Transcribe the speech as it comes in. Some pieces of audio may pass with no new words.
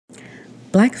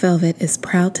Black Velvet is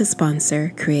proud to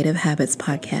sponsor Creative Habits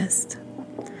Podcast.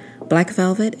 Black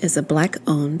Velvet is a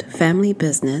Black-owned family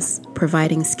business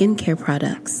providing skincare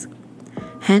products.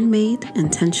 Handmade,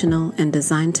 intentional, and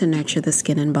designed to nurture the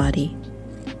skin and body.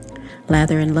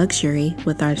 Lather in luxury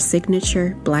with our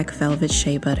signature Black Velvet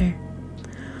Shea Butter.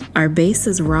 Our base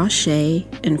is raw shea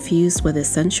infused with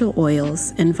essential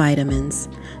oils and vitamins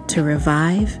to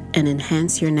revive and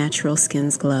enhance your natural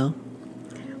skin's glow.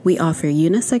 We offer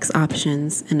unisex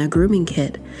options and a grooming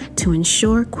kit to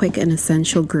ensure quick and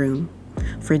essential groom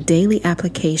for daily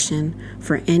application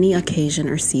for any occasion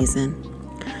or season.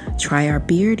 Try our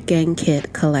Beard Gang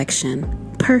Kit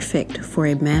collection, perfect for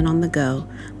a man on the go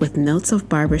with notes of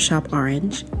barbershop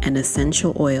orange and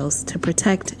essential oils to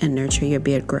protect and nurture your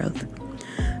beard growth.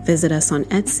 Visit us on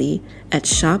Etsy at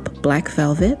Shop Black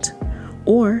Velvet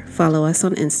or follow us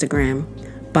on Instagram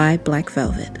by Black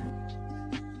Velvet.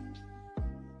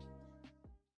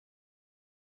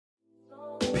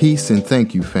 Peace and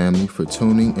thank you, family, for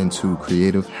tuning into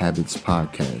Creative Habits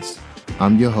Podcast.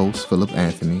 I'm your host, Philip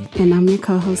Anthony. And I'm your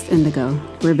co-host, Indigo.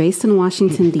 We're based in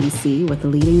Washington, D.C. with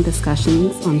leading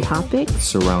discussions on topics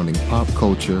surrounding pop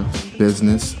culture,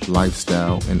 business,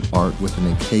 lifestyle, and art with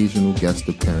an occasional guest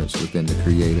appearance within the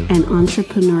creative and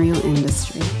entrepreneurial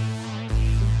industry.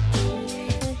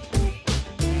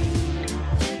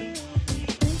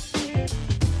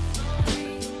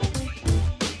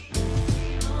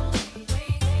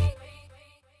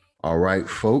 All right,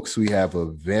 folks, we have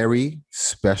a very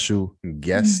special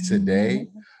guest today,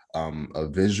 a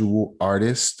visual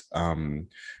artist,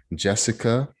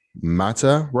 Jessica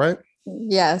Mata, right?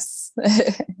 Yes.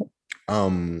 A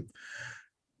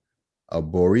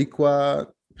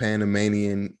Boricua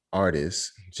Panamanian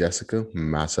artist, Jessica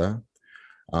Mata,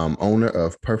 owner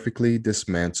of Perfectly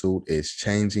Dismantled, is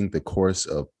changing the course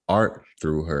of art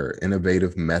through her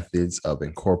innovative methods of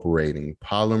incorporating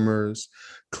polymers,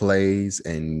 clays,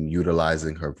 and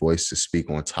utilizing her voice to speak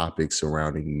on topics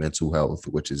surrounding mental health,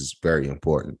 which is very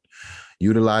important.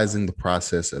 Utilizing the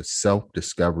process of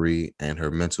self-discovery and her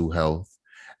mental health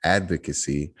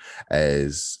advocacy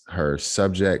as her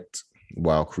subject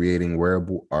while creating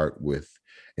wearable art with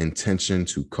intention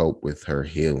to cope with her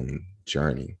healing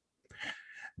journey.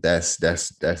 That's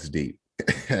deep.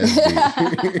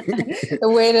 The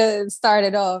way to start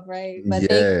it off, right? But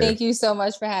Yeah. thank you so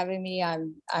much for having me.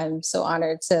 I'm so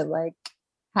honored to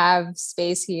have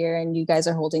space here, and you guys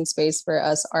are holding space for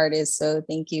us artists. So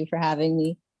thank you for having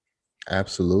me.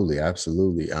 Absolutely.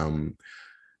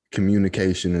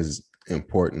 Communication is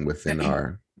important within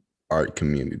our art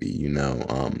community.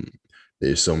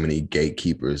 There's so many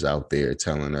gatekeepers out there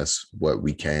telling us what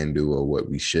we can do or what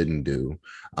we shouldn't do.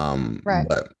 Right.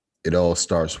 But it all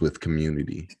starts with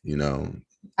community,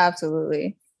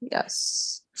 Absolutely.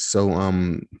 Yes.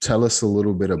 So tell us a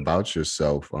little bit about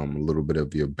yourself, a little bit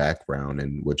of your background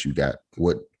and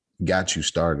what got you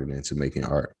started into making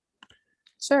art.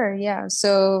 Sure. Yeah.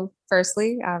 So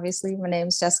firstly, obviously, my name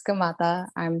is Jessica Mata.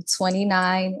 I'm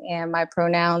 29 and my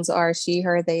pronouns are she,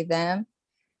 her, they, them.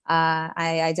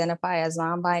 I identify as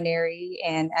non-binary.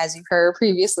 And as you've heard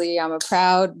previously, I'm a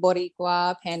proud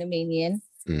Boricua Panamanian.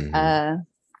 Mm-hmm.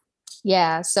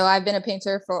 Yeah, so I've been a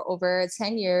painter for over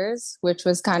 10 years, which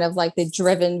was kind of like the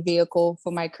driven vehicle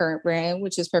for my current brand,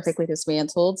 which is Perfectly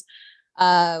Dismantled,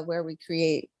 where we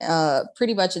create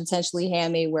pretty much intentionally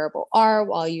handmade wearable art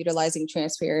while utilizing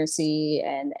transparency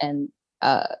and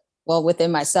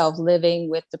within myself, living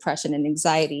with depression and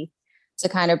anxiety to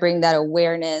kind of bring that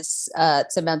awareness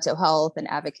to mental health and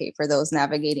advocate for those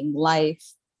navigating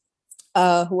life.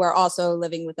 Who are also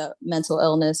living with a mental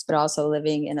illness, but also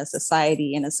living in a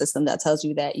society and a system that tells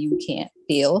you that you can't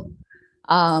feel.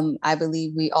 I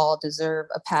believe we all deserve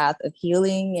a path of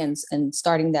healing and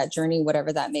starting that journey,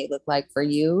 whatever that may look like for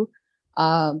you.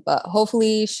 But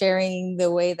hopefully sharing the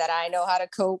way that I know how to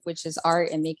cope, which is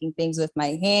art and making things with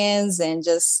my hands, and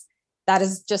that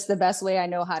is just the best way I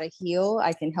know how to heal.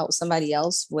 I can help somebody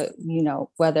else with,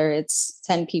 whether it's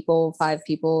 10 people, 5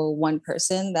 people, 1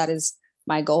 person. That is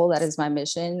my goal. That is my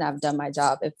mission. I've done my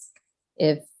job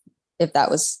if that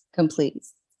was complete.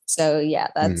 So yeah,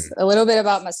 that's a little bit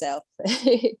about myself.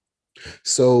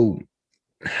 So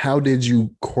how did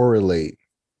you correlate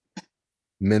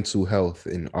mental health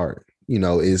in art?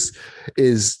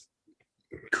 Is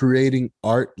creating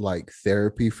art like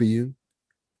therapy for you?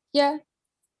 Yeah,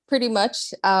 pretty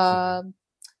much.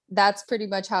 That's pretty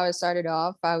much how it started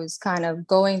off. I was kind of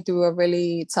going through a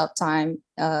really tough time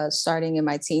starting in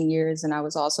my teen years. And I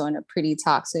was also in a pretty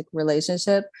toxic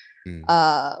relationship,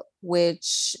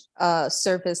 which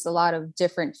surfaced a lot of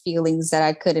different feelings that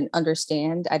I couldn't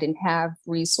understand. I didn't have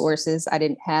resources. I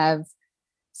didn't have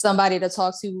somebody to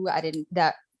talk to. I didn't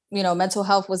that, mental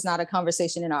health was not a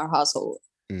conversation in our household.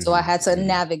 So I had to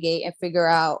navigate and figure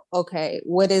out, okay,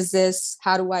 what is this?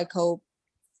 How do I cope?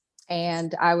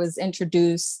 And I was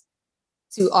introduced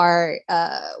to art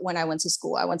when I went to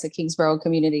school. I went to Kingsborough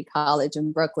Community College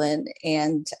in Brooklyn,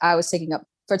 and I was taking up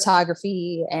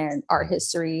photography and art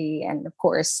history. And of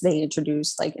course, they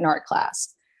introduced like an art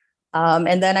class.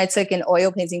 And then I took an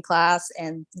oil painting class,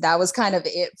 and that was kind of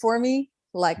it for me.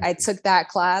 Like I took that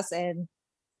class and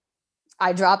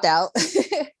I dropped out.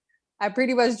 I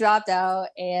pretty much dropped out.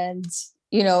 And,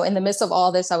 in the midst of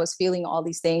all this, I was feeling all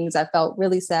these things. I felt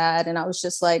really sad. And I was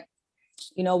just like,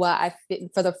 you know what?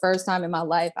 For the first time in my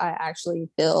life, I actually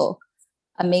feel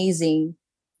amazing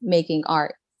making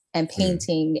art and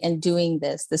painting and doing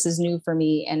this. This is new for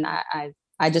me. And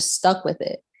I just stuck with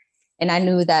it. And I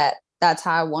knew that that's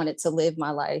how I wanted to live my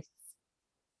life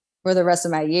for the rest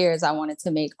of my years. I wanted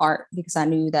to make art because I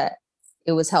knew that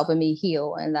it was helping me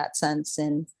heal in that sense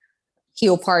and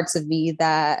heal parts of me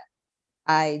that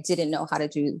I didn't know how to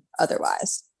do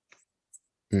otherwise.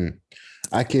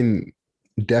 I can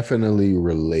definitely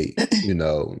relate,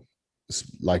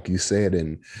 like you said,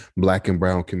 in Black and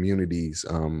brown communities,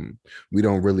 we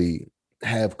don't really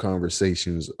have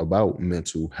conversations about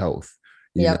mental health,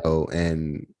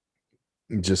 and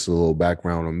just a little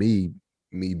background on me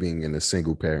being in a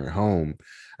single parent home,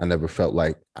 I never felt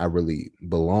like I really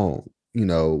belonged,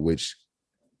 which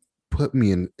put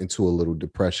me into a little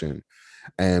depression.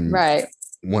 And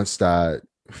once I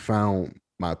found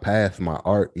my path, my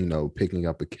art, picking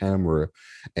up a camera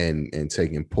and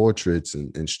taking portraits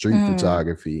and street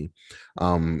photography,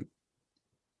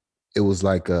 it was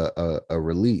like a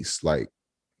release. Like,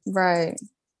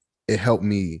 it helped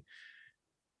me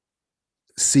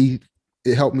see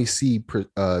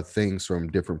things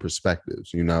from different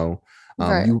perspectives. You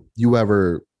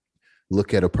ever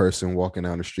look at a person walking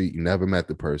down the street, you never met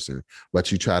the person,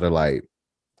 but you try to like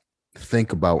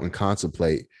think about and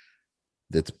contemplate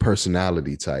the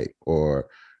personality type or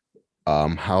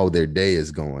how their day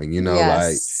is going,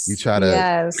 like you try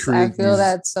to create I feel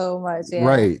that so much.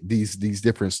 Right. These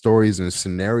different stories and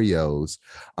scenarios.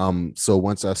 So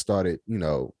once I started,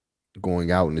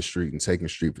 going out in the street and taking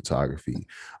street photography,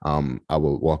 I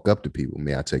would walk up to people,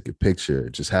 may I take a picture,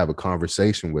 just have a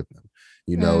conversation with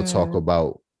them, talk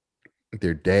about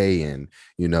their day and,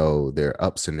 their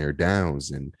ups and their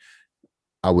downs. And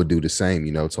I would do the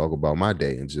same, talk about my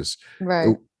day and just,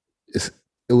 it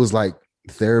was like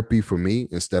therapy for me.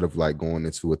 Instead of like going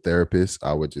into a therapist,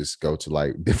 I would just go to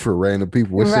like different random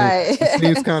people, which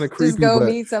seems kind of creepy. Just go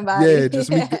meet somebody. Yeah,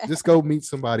 just go meet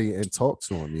somebody and talk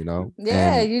to them,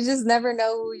 Yeah, and you just never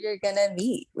know who you're gonna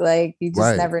meet. Like you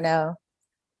just never know.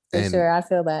 For sure, I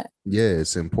feel that. Yeah,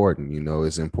 it's important,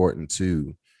 it's important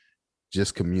to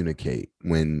just communicate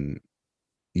when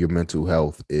your mental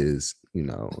health is,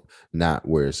 not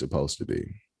where it's supposed to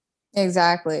be.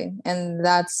 Exactly. And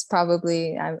that's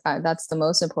probably, that's the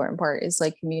most important part, is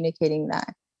like communicating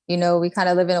that. We kind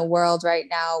of live in a world right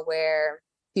now where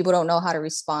people don't know how to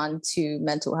respond to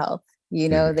mental health.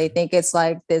 They think it's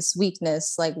like this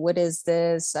weakness, like, what is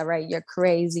this? All right, you're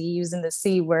crazy, using the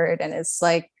C word. And it's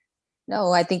like,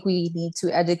 no, I think we need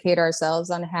to educate ourselves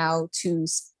on how to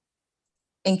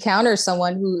encounter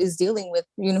someone who is dealing with,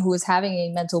 who is having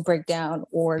a mental breakdown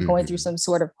or going through some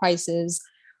sort of crisis,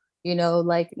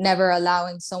 like never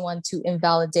allowing someone to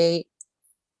invalidate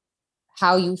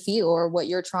how you feel or what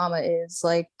your trauma is.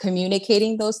 Like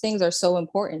communicating those things are so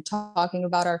important. Talking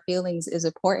about our feelings is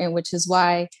important, which is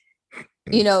why,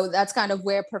 that's kind of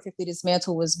where Perfectly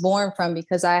Dismantled was born from,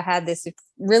 because I had this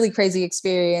really crazy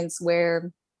experience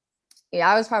where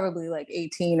I was probably like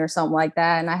 18 or something like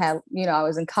that. And I had, I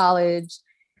was in college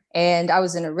and I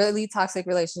was in a really toxic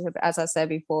relationship, as I said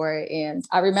before. And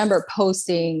I remember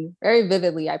posting very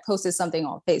vividly, I posted something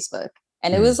on Facebook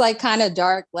and it was like kind of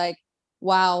dark, like,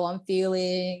 wow, I'm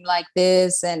feeling like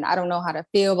this and I don't know how to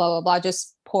feel, blah, blah, blah,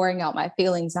 just pouring out my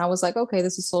feelings. And I was like, okay,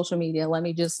 this is social media. Let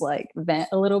me just like vent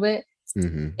a little bit.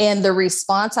 And the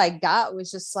response I got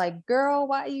was just like, girl,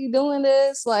 why are you doing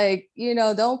this? Like,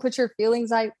 don't put your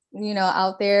feelings like,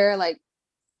 out there, like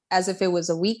as if it was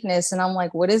a weakness. And I'm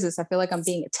like, what is this? I feel like I'm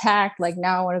being attacked. Like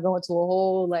now I want to go into a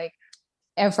hole. Like,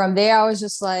 and from there I was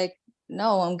just like,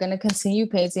 no, I'm going to continue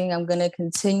painting. I'm going to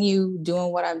continue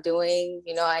doing what I'm doing.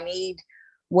 I need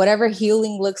whatever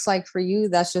healing looks like for you.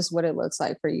 That's just what it looks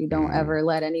like for you. Don't ever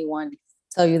let anyone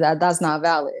tell you that that's not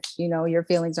valid. Your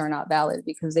feelings are not valid,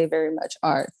 because they very much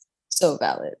are so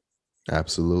valid.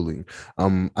 Absolutely.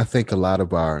 I think a lot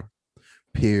of our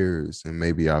peers and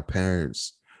maybe our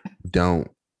parents don't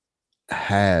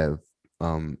have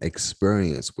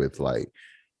experience with like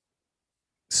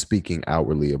speaking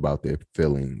outwardly about their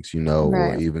feelings, you know, or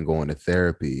Right. even going to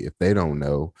therapy. If they don't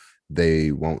know,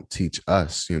 they won't teach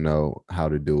us, you know, how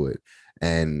to do it.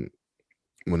 And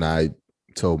when I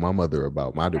told my mother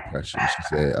about my depression, she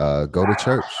said, go to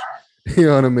church. You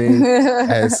know what I mean?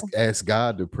 Ask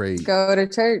God to pray. Go to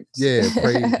church. Yeah,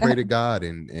 pray to God.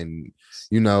 And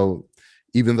you know,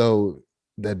 even though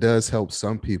that does help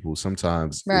some people,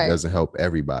 sometimes it Right. doesn't help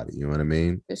everybody. You know what I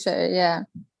mean? For sure. Yeah.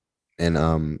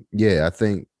 And yeah, I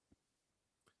think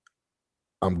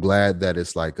I'm glad that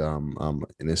it's like an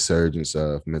insurgence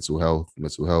of mental health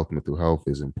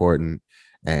is important.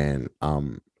 And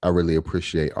I really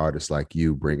appreciate artists like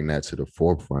you bringing that to the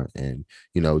forefront and,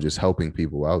 you know, just helping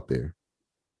people out there.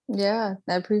 Yeah,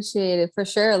 I appreciate it for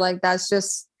sure. Like that's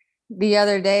just the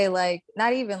other day, like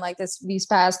not even like these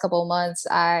past couple of months,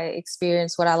 I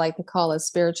experienced what I like to call a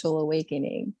spiritual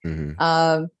awakening. Hmm.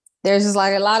 Um, there's just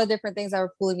like a lot of different things that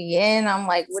were pulling me in. I'm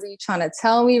like, what are you trying to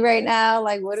tell me right now?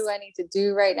 Like, what do I need to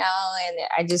do right now? And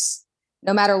I just,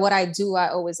 no matter what I do, I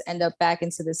always end up back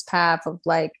into this path of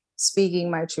like speaking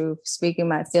my truth, speaking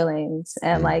my feelings,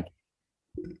 and like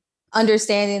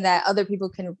understanding that other people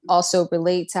can also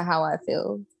relate to how I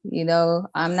feel. You know,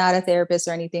 I'm not a therapist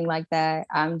or anything like that.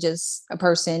 I'm just a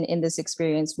person in this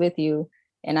experience with you.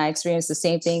 And I experience the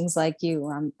same things like you.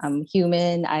 I'm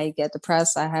human. I get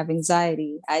depressed. I have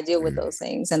anxiety. I deal with those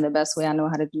things. And the best way I know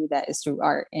how to do that is through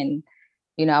art. And,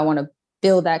 you know, I want to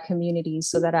build that community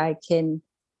so that I can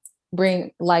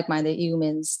bring like-minded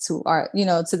humans to art, you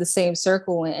know, to the same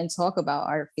circle and talk about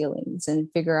our feelings and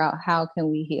figure out how can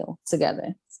we heal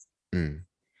together. Mm.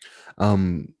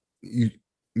 You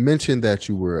mentioned that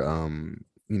you were,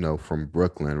 you know, from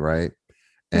Brooklyn, right?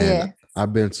 And Yeah.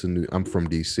 I'm from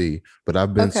DC, but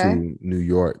I've been Okay. to New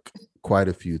York quite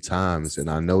a few times, and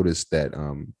I noticed that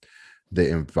the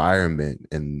environment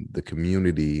and the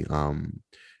community,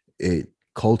 it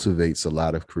cultivates a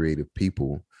lot of creative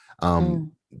people. Um,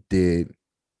 Mm. did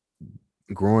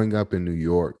growing up in New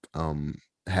York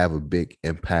have a big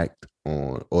impact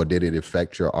on, or did it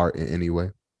affect your art in any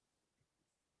way?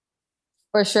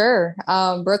 For sure.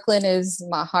 Brooklyn is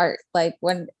my heart. Like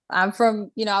when I'm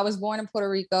from, you know, I was born in Puerto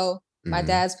Rico. My Hmm.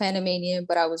 dad's Panamanian,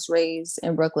 but I was raised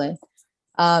in Brooklyn.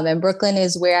 And Brooklyn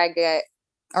is where I get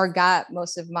or got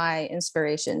most of my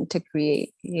inspiration to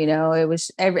create. You know, it was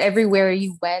everywhere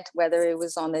you went, whether it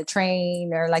was on the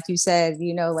train or like you said,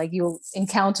 you know, like you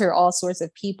encounter all sorts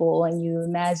of people and you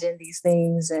imagine these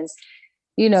things and,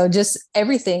 you know, just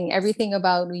everything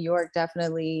about New York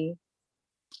definitely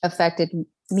affected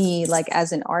me like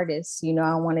as an artist. You know,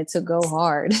 I wanted to go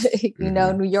hard. You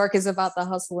know, Hmm. New York is about the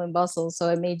hustle and bustle, so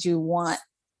it made you want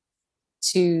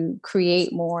to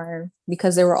create more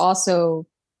because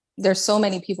there's so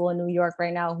many people in New York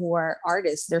right now who are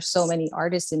artists. There's so many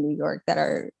artists in New York that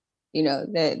are, you know,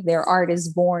 that their art is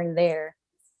born there.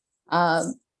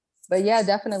 um but yeah,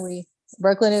 definitely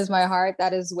Brooklyn is my heart.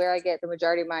 That is where I get the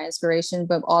majority of my inspiration,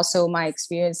 but also my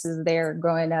experiences there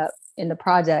growing up in the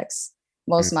projects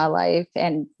most of my life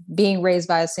and being raised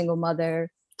by a single mother,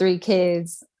 three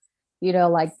kids, you know,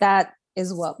 like that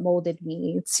is what molded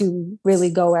me to really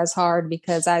go as hard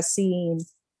because I seen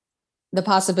the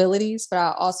possibilities, but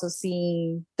I also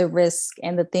seen the risk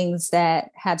and the things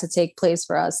that had to take place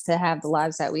for us to have the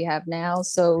lives that we have now.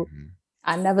 So Hmm.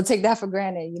 I never take that for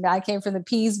granted. You know, I came from the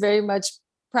P's very much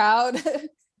proud,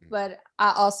 but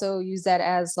I also use that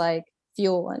as like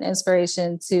fuel and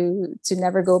inspiration to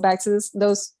never go back to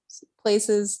those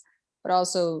places, but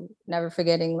also never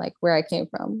forgetting like where I came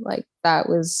from. Like that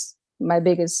was my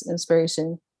biggest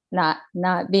inspiration. Not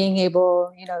being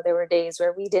able, you know, there were days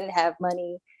where we didn't have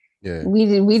money. Yeah. We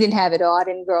didn't have it all. I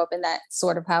didn't grow up in that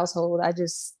sort of household.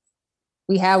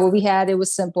 We had what we had. It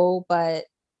was simple, but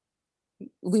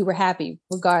we were happy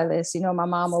regardless. You know, my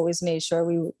mom always made sure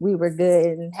we were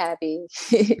good and happy.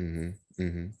 Hmm.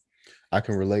 Hmm. I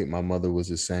can relate. My mother was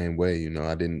the same way. You know,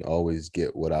 I didn't always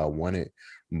get what I wanted,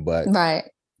 but Right.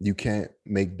 you can't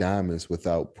make diamonds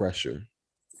without pressure.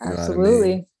 You know what I mean?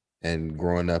 Absolutely. And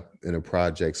growing up in the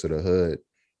projects of the hood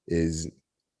is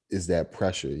is that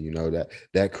pressure, you know,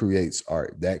 that creates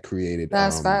art.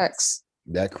 That's facts.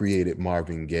 That created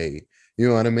Marvin Gaye. You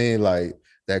know what I mean? Like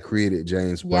that created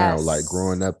James Brown, like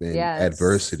growing Yes. up in Yes.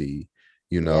 adversity,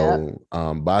 you Yep. know,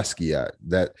 Basquiat,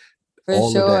 that For all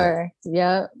of that sure.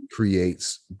 Yep.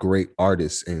 creates great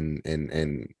artists and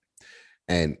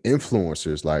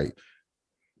influencers. Like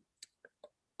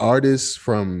artists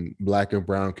from Black and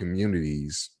brown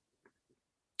communities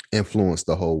influence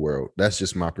the whole world. That's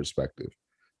just my perspective.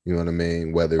 You know what I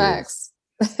mean? Facts.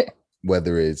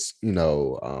 Whether it's, you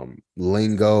know,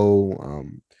 lingo,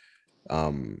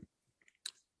 um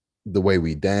the way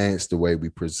we dance, the way we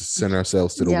present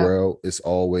ourselves to the Yeah. world, it's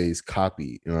always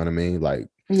copied. You know what I mean? Like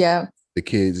Yeah. the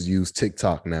kids use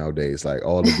TikTok nowadays, like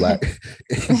all the black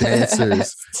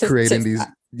dancers creating these,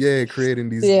 TikTok. creating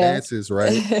these Yeah. dances,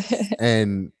 right?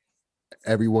 And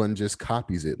everyone just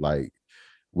copies it, like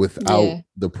without Yeah,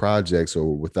 the projects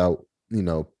or without,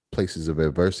 places of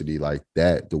adversity like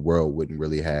that, the world wouldn't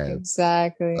really have a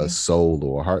exactly. soul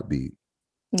or a heartbeat.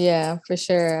 Yeah, for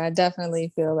sure. I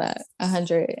definitely feel that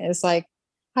 100. It's like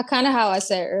how I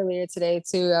said earlier today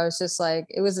too. I was just like,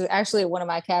 it was actually one of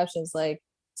my captions, like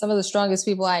some of the strongest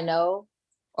people I know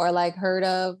or like heard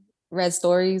of, read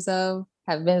stories of,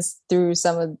 have been through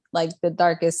some of like the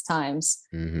darkest times.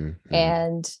 Hmm. Hmm.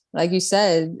 And like you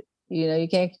said, you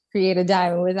can't create a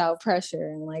diamond without pressure.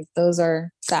 And like those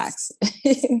are facts.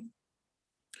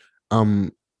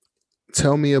 Um,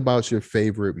 Tell me about your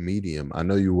favorite medium. I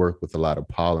know you work with a lot of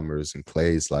polymers and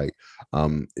clays. Like,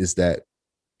 is that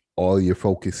all you're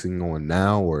focusing on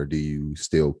now, or do you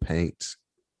still paint?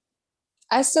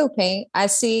 I still paint.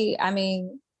 I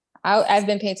mean, I've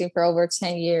been painting for over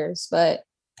 10 years, but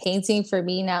painting for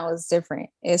me now is different.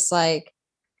 It's like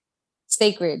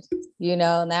sacred,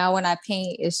 Now when I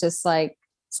paint, it's just like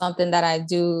something that I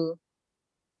do,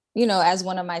 as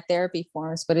one of my therapy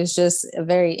forms, but it's just a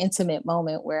very intimate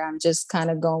moment where I'm just kind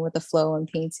of going with the flow and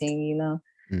painting.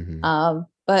 Hmm.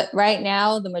 But right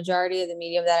now, the majority of the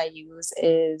medium that I use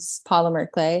is polymer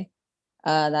clay.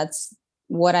 That's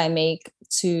what I make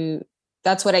to,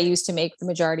 that's what I use to make the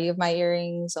majority of my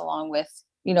earrings, along with,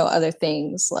 other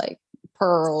things like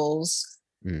pearls,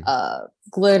 Mm, uh,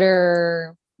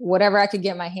 glitter, whatever I could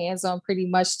get my hands on pretty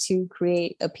much to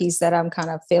create a piece that I'm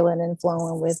kind of feeling and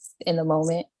flowing with in the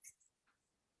moment.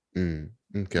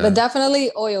 But okay.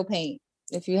 definitely oil paint.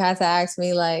 If you had to ask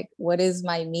me like what is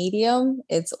my medium,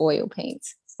 it's oil paint.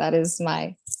 That is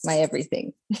my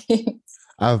everything.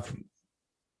 I've,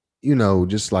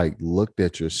 just like looked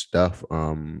at your stuff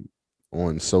on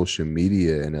social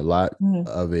media, and a lot Mhm.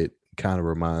 of it kind of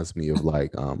reminds me of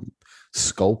like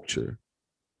sculpture,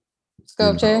 you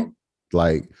Sculpture. know,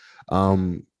 like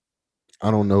um I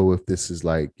don't know if this is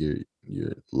like your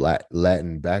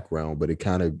Latin background, but it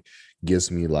kind of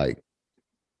gives me like,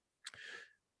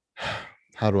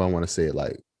 how do I want to say it,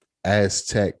 like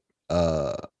Aztec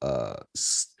uh uh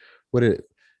s- what it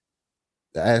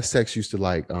the Aztecs used to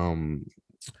like,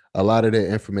 a lot of their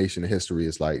information and history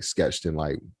is like sketched in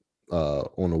like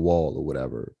on the wall or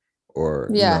whatever, or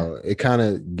Yeah. it kind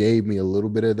of gave me a little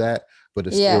bit of that, but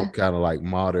it's still Yeah. kind of like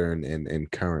modern and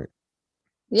current.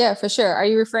 Yeah, for sure. Are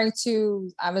you referring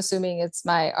to, I'm assuming it's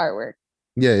my artwork.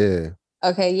 Yeah, yeah.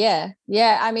 Okay, yeah.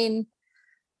 Yeah, I mean,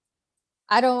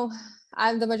 I don't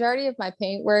I'm the majority of my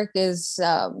paint work is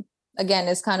again,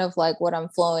 it's kind of like what I'm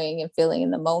flowing and feeling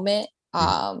in the moment.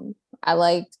 Mm, I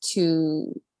like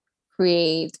to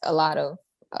create a lot of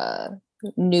uh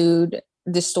nude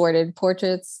distorted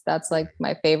portraits. That's like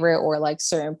my favorite, or like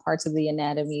certain parts of the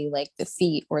anatomy, like the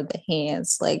feet or the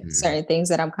hands, like mm, certain things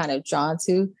that I'm kind of drawn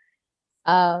to.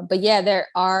 But yeah, there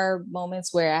are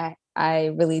moments where I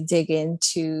really dig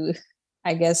into,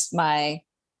 I guess, my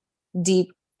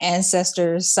deep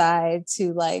ancestor side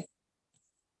to like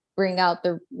bring out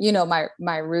the,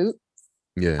 my root.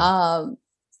 yeah. Um,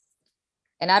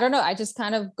 and I don't know, I just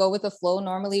kind of go with the flow.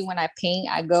 Normally when I paint,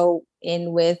 I go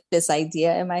in with this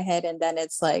idea in my head, and then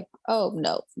it's like, oh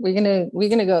no, we're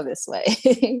gonna go this way.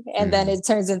 And then Mm. it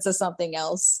turns into something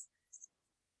else.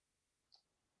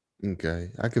 Okay,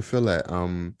 I can feel that.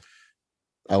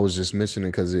 I was just mentioning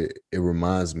because it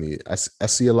reminds me. I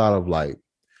see a lot of like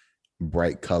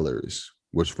bright colors,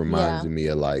 which reminds Yeah. me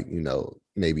of like,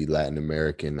 maybe Latin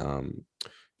American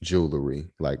jewelry,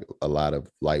 like a lot of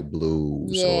light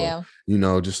blues, or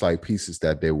Yeah. just like pieces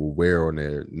that they will wear on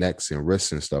their necks and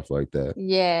wrists and stuff like that.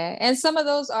 Yeah, and some of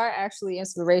those are actually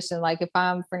inspiration. Like if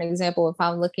I'm, for an example, if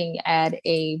I'm looking at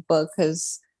a book,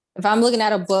 because if I'm looking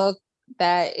at a book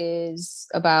that is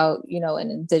about, an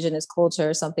indigenous culture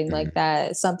or something like Mm,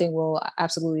 that, something will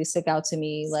absolutely stick out to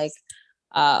me. Like,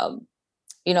 um,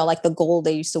 like the gold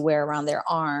they used to wear around their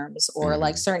arms, or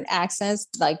like mhm. certain accents.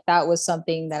 Like that was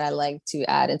something that I like to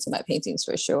add into my paintings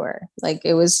for sure. Like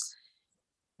it was,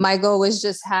 my goal was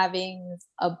just having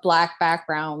a black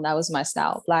background. That was my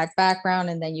style, black background.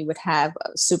 And then you would have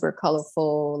a super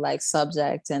colorful like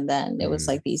subject. And then it was Mm,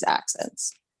 like these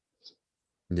accents.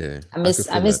 yeah, I I could miss,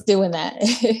 I feel miss that. doing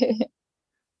that.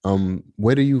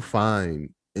 Where do you find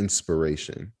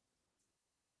inspiration?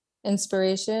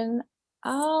 Inspiration.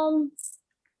 Um,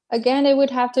 Again, it would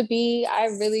have to be, I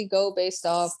really go based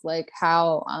off like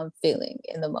how I'm feeling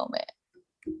in the moment.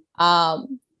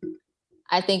 Um,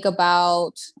 I think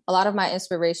about a lot of my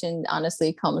inspiration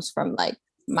honestly comes from like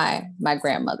my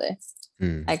grandmother.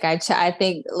 Mm. Like I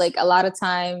think like a lot of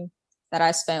time that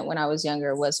I spent when I was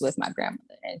younger was with my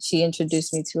grandmother, and she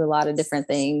introduced me to a lot of different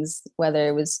things, whether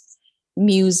it was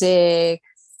music,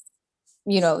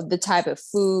 the type of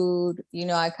food,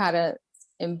 I kind of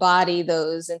embody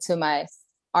those into my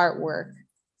artwork.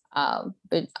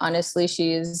 But honestly,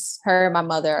 her and my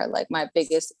mother are like my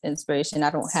biggest inspiration. I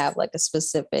don't have like a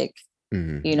specific,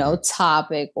 Mm-hmm.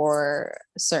 topic or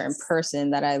a certain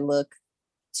person that I look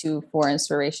to for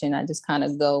inspiration. I just kind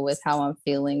of go with how I'm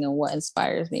feeling and what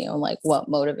inspires me and like what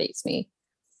motivates me.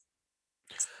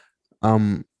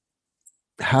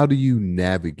 How do you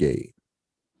navigate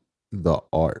the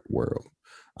art world?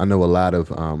 I know a lot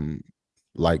of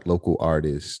like local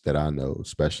artists that I know,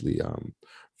 especially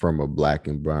from a black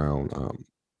and brown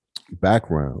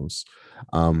backgrounds.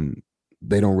 Um,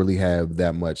 they don't really have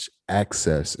that much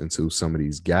access into some of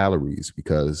these galleries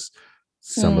because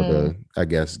some of Hmm. the, I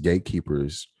guess,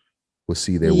 gatekeepers will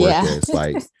see their work Yeah. as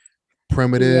like Yeah.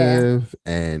 primitive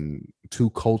and too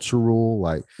cultural.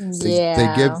 Like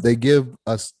Yeah. they give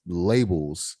us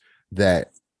labels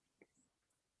that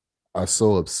are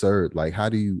so absurd. Like how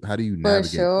do you For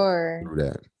navigate sure. through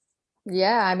that?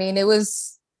 Yeah. I mean,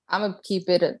 I'm gonna keep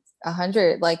it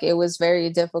 100. Like it was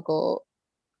very difficult,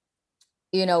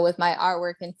 with my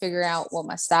artwork and figure out what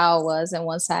my style was. And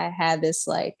once I had this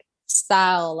like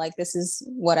style, like this is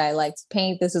what I like to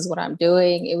paint, this is what I'm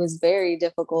doing, it was very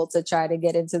difficult to try to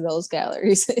get into those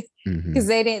galleries Mm-hmm. because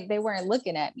they weren't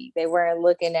looking at me. They weren't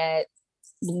looking at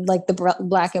like the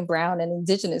black and brown and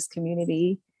indigenous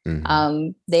community.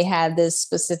 Mm-hmm. They had this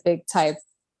specific type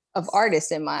of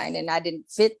artist in mind, and I didn't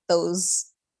fit those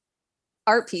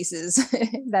art pieces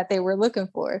that they were looking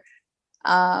for.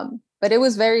 But it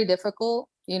was very difficult.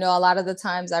 A lot of the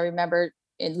times I remember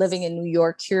living in New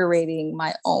York, curating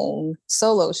my own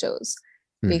solo shows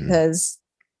Mm-hmm. because,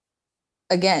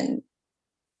 again,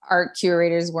 art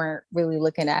curators weren't really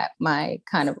looking at my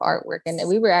kind of artwork. And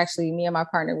me and my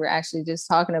partner were actually just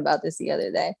talking about this the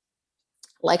other day,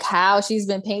 like how she's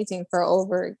been painting for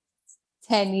over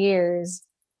 10 years,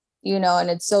 and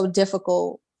it's so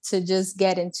difficult to just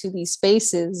get into these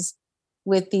spaces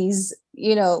with these,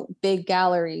 big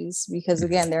galleries because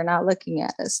again, they're not looking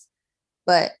at us.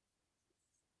 But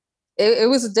it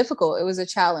was difficult. It was a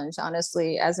challenge,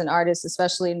 honestly, as an artist,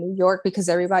 especially in New York, because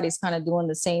everybody's kind of doing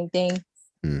the same thing.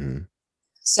 Mm-hmm.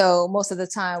 So most of the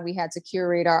time we had to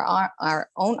curate our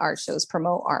own art shows,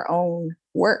 promote our own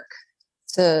work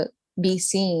to be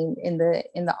seen in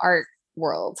the art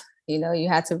world. You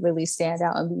had to really stand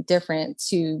out and be different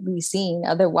to be seen.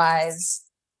 Otherwise,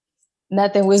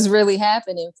 nothing was really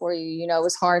happening for you. It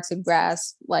was hard to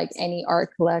grasp like any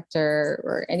art collector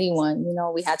or anyone.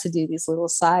 We had to do these little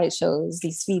side shows,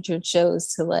 these featured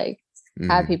shows to like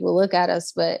have Mm-hmm. people look at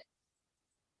us. But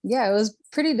yeah, it was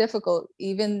pretty difficult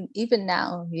even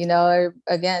now.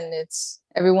 Again, it's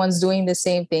everyone's doing the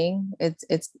same thing. It's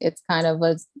kind of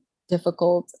a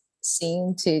difficult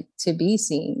scene to be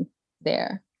seen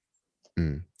there.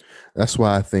 Mm. That's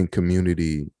why I think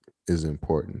community is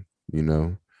important, you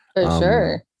know. For Um,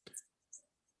 sure.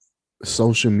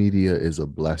 Social media is a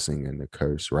blessing and a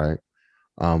curse, right?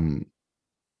 Um,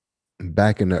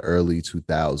 Back in the early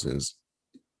 2000s,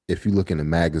 if you look in a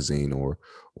magazine or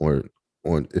or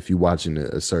if you're watching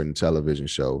a certain television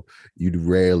show, you'd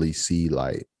rarely see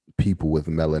like people with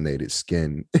melanated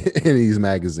skin in these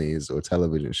magazines or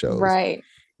television shows. Right.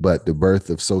 But the birth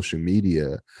of social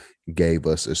media gave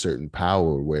us a certain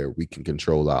power where we can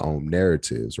control our own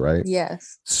narratives, right?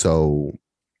 Yes. So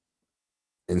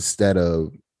instead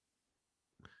of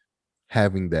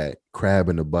having that crab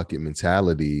in the bucket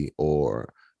mentality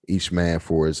or each man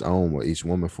for his own or each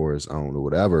woman for his own or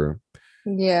whatever,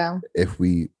 Yeah. if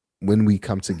we when we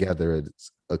come together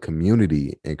as a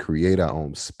community and create our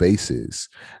own spaces,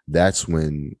 that's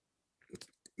when,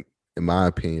 in my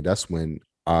opinion, that's when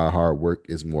our hard work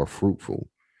is more fruitful.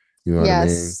 You know what I mean?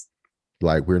 Yes.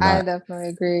 Like I definitely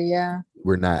agree. Yeah.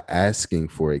 we're not asking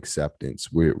for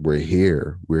acceptance. We're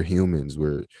here. We're humans.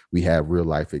 We have real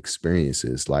life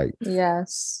experiences. Like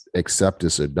Yes. accept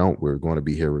us or don't, we're going to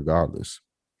be here regardless.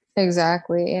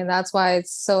 Exactly. And that's why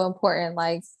it's so important.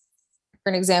 Like, for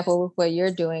an example, with what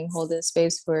you're doing, holding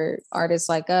space for artists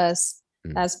like us,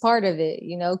 Mm. that's part of it,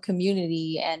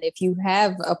 community. And if you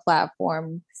have a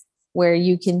platform where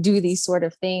you can do these sort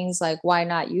of things, like why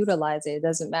not utilize it? It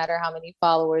doesn't matter how many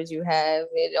followers you have.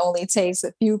 It only takes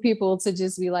a few people to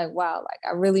just be like, wow, like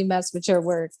I really mess with your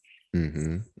work.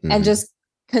 Mm-hmm. And Mm-hmm. just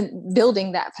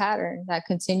building that pattern, that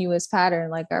continuous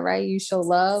pattern, like, all right, you show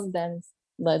love, then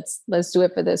let's do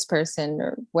it for this person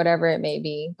or whatever it may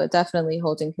be, but definitely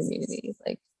holding community,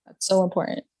 like that's so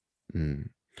important. Mm.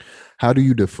 How do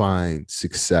you define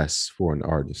success for an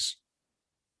artist?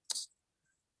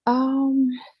 Um,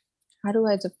 how do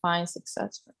I define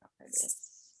success for artists?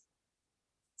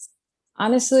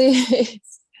 Honestly,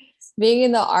 being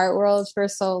in the art world for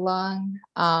so long,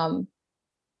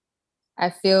 I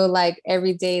feel like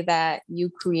every day that you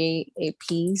create a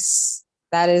piece,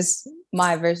 that is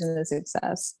my version of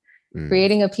success. Mm,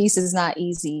 Creating a piece is not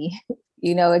easy.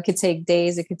 It could take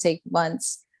days, it could take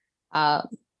months. Um,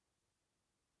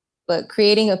 but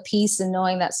creating a piece and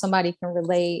knowing that somebody can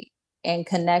relate and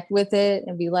connect with it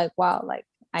and be like, wow, like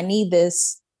I need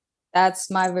this. That's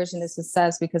my version of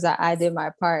success because I did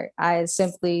my part. I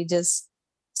simply just,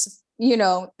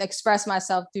 express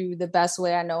myself through the best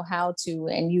way I know how to.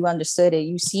 And you understood it.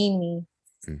 You seen me.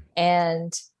 mm,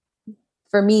 And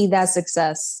for me, that's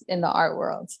success in the art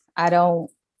world. To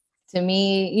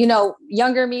me,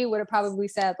 younger me would have probably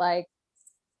said, like,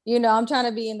 I'm trying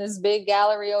to be in this big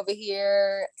gallery over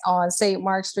here on St.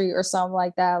 Mark Street or something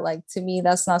like that. Like, to me,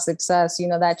 that's not success.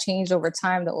 That changed over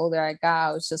time the older I got.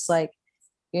 I was just like,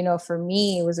 for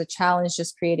me, it was a challenge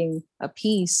just creating a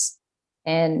piece.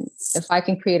 And if I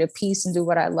can create a piece and do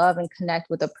what I love and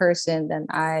connect with a person, then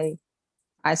I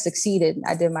succeeded.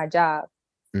 I did my job.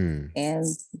 mm. And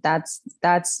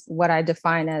that's what I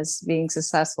define as being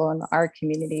successful in the art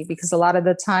community. Because a lot of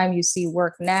the time you see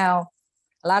work now,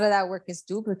 a lot of that work is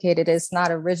duplicated. It's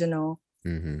not original,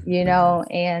 Mhm, mhm,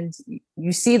 and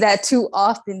you see that too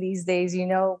often these days.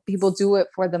 People do it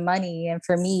for the money. And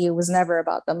for me, it was never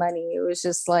about the money. It was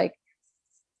just like,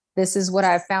 this is what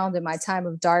I found in my time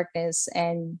of darkness.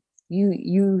 And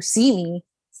you see me,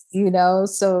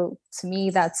 so to me,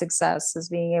 that success is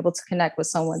being able to connect with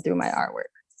someone through my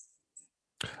artwork.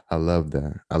 I love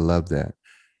that. I love that.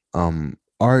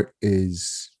 Art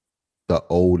is the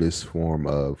oldest form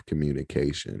of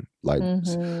communication. Like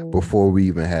Mm-hmm. before we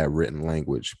even had written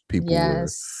language, people were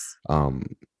Yes. um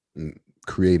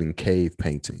creating cave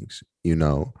paintings, you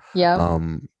know. Yep.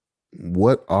 Um,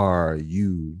 what are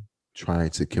you trying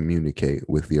to communicate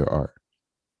with your art?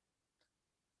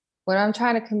 What I'm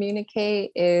trying to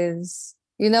communicate is,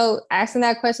 asking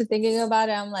that question, thinking about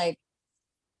it, I'm like,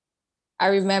 I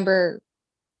remember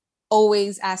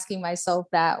always asking myself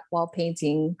that while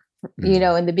painting.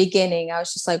 Mm, In the beginning, I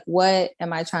was just like, what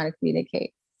am I trying to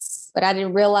communicate? But I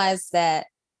didn't realize that,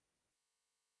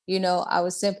 I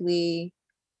was simply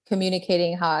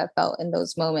communicating how I felt in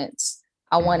those moments.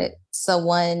 I wanted mm,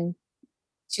 someone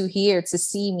to hear, to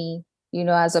see me,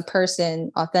 as a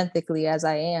person authentically as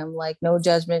I am, like no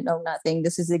judgment, no nothing.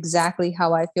 This is exactly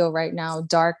how I feel right now,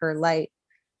 dark or light.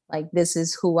 Like this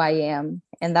is who I am.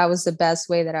 And that was the best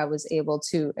way that I was able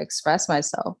to express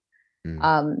myself. mm,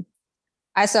 Um,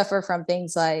 I suffer from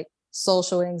things like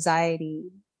social anxiety,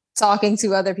 talking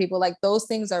to other people. Like those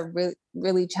things are really,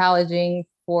 really challenging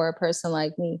for a person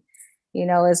like me.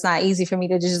 It's not easy for me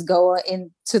to just go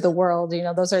into the world.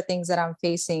 Those are things that I'm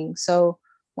facing. So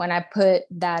when I put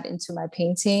that into my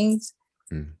paintings,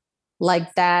 mm.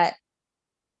 like that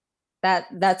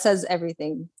says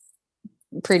everything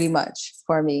pretty much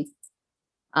for me.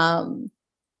 Um,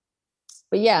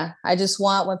 but yeah, I just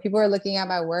want, when people are looking at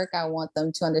my work, I want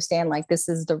them to understand, like, this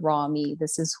is the raw me.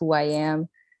 This is who I am.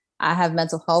 I have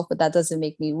mental health, but that doesn't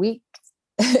make me weak.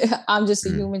 I'm just a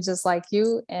Mm. human just like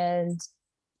you. And,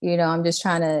 I'm just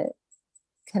trying to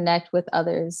connect with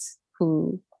others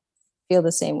who feel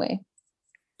the same way.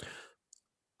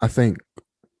 I think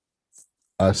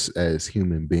us as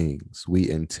human beings, we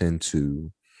intend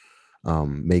to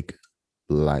make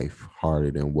life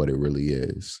harder than what it really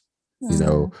is. You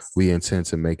know, Mm-hmm. we intend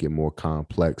to make it more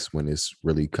complex when it's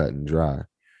really cut and dry.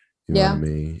 You know what I Yeah.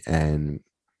 mean? And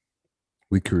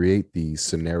we create these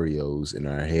scenarios in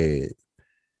our head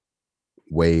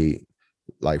way,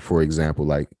 like, for example,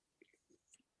 like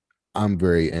I'm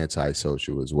very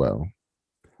antisocial as well.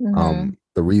 Mm-hmm.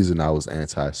 The reason I was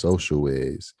antisocial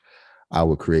is I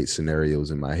would create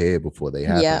scenarios in my head before they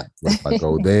Yeah. happen. What if I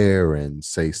go there and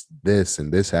say this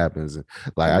and this happens?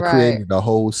 Like I Right. created the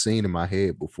whole scene in my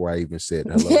head before I even said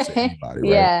hello to anybody, right?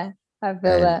 Yeah. I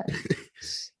feel And that.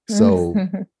 so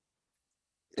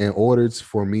in order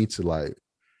for me to like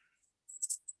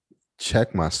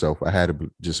check myself, I had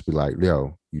to just be like,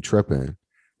 yo, you tripping.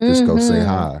 Just go say Mm-hmm.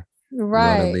 hi. You know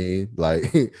what I Right. mean?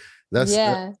 Like that's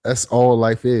Yeah. that's all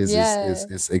life is. Yeah.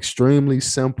 It's extremely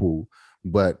simple,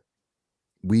 but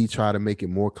we try to make it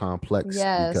more complex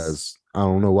Yes. because I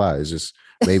don't know why. It's just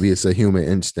maybe it's a human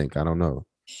instinct. I don't know.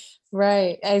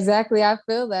 Right. Exactly. I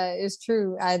feel that it's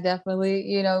true. I definitely,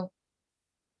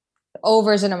 old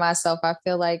version of myself. I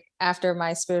feel like after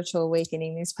my spiritual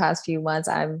awakening these past few months,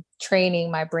 I'm training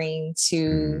my brain to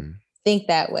Mm, think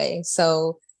that way.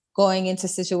 So going into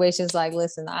situations like,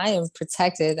 listen, I am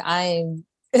protected. I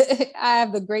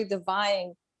have the great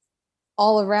divine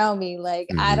all around me. Like,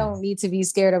 I Mm-hmm. don't need to be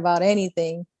scared about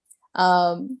anything.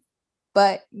 Um,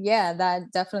 but yeah,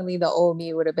 that definitely the old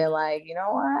me would have been like, you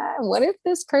know what if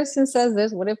this person says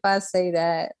this? What if I say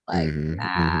that? Like, nah,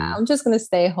 Mm-hmm. I'm just gonna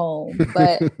stay home.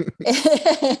 But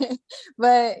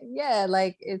but yeah,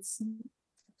 like it's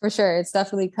for sure, it's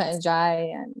definitely cut and dry,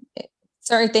 and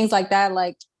certain things like that,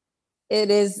 like it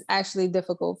is actually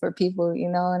difficult for people, you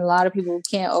know, and a lot of people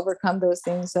can't overcome those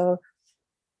things. So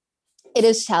it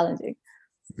is challenging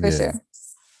for Yeah. sure.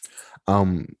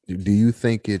 Do you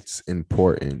think it's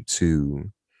important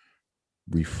to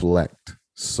reflect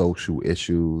social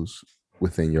issues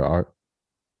within your art?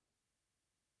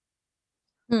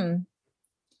 Hmm.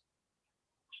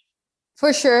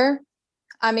 For sure.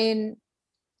 I mean,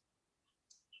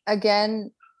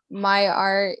 again, my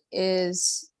art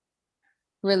is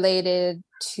related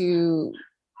to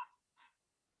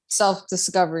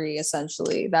self-discovery,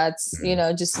 essentially. That's, you Mhm.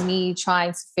 know, just me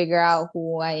trying to figure out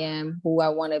who I am, who I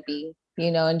want to be,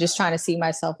 you know, and just trying to see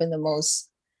myself in the most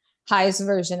highest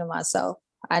version of myself.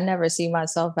 I never see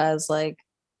myself as like,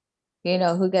 you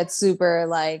know, who gets super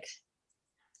like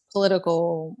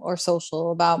political or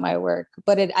social about my work,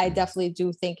 but I definitely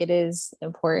do think it is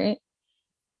important,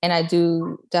 and I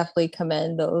do definitely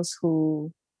commend those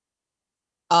who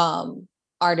um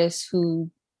artists who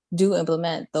do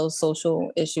implement those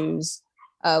social issues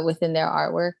within their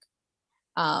artwork.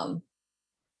 um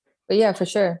but yeah, for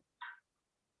sure.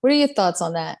 What are your thoughts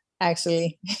on that,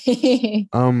 actually?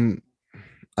 Um,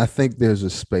 I think there's a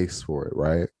space for it,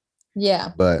 right?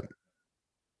 Yeah. But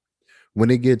when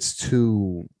it gets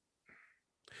to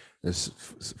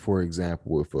for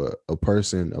example, if a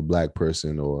person, a black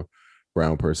person or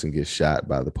brown person gets shot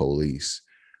by the police,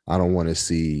 I don't want to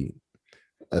see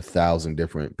 1,000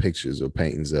 different pictures or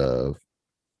paintings of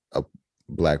a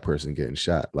black person getting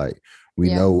shot. Like, we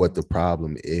Yeah. know what the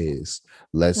problem is.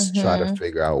 Let's try to Hmm.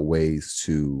 figure out ways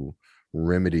to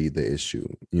remedy the issue,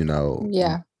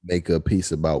 Yeah. make a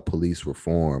piece about police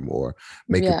reform, or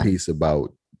make a Yeah. piece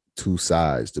about two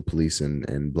sides, the police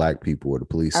and black people, or the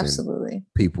police and Absolutely.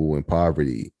 people in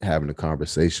poverty, having a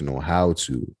conversation on how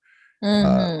to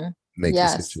uh, Hmm. make the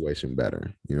Yes. situation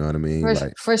better. You know what I mean?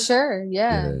 Like, For sure.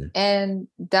 Yeah. yeah. And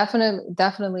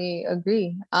definitely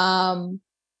agree.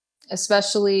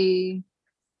 Especially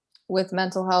with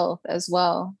mental health as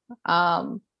well.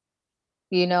 Um,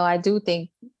 you know, I do think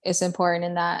it's important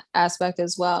in that aspect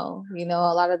as well. You know,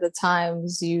 a lot of the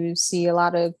times you see a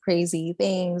lot of crazy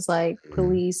things like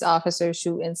police officers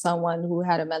shooting someone who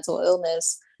had a mental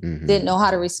illness, didn't know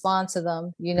how to Mm-hmm. respond to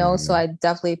them, you know. So Mm-hmm. I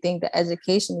definitely think the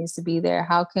education needs to be there.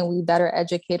 How can we better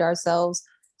educate ourselves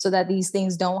so that these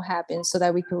things don't happen, so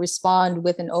that we can respond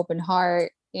with an open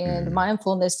heart and Mm-hmm.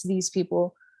 mindfulness to these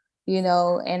people, you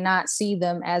know, and not see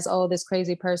them as, oh, this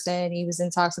crazy person, he was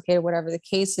intoxicated, whatever the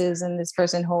case is, and this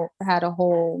person had a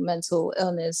whole mental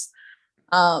illness.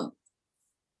 Um,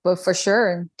 but for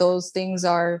sure, those things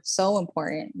are so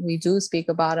important. We do speak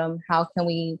about them. How can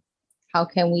we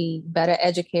better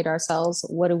educate ourselves?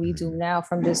 What do we do Mm-hmm. now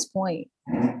from this point?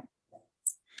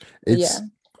 But yeah. It's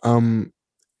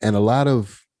and a lot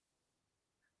of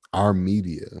our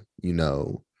media,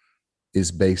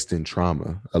 is based in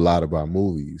trauma. A lot of our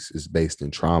movies is based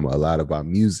in trauma. A lot of our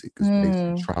music is based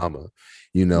in Mm, trauma.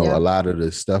 A yep. lot of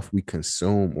the stuff we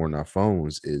consume on our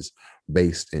phones is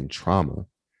based in trauma.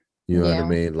 You know what I Yeah.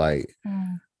 mean? Like,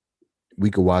 Mm.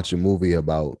 we could watch a movie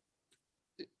about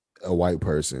a white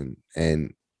person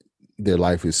and their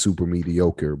life is super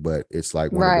mediocre, but it's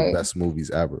like one of the Right. best movies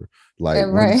ever. Like,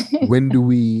 when Right. when do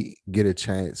we get a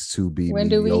chance to be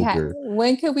mediocre?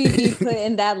 When can we be put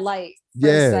in that light for a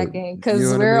Yeah, second? you know Because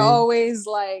what I we're mean? always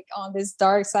like on this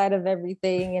dark side of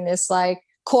everything, and it's like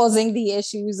causing the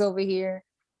issues over here.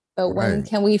 But when Right.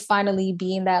 can we finally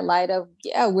be in that light of,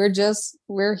 yeah,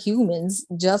 we're humans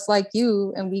just like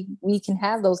you, and we can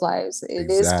have those lives. It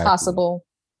is Exactly. possible.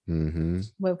 Hmm.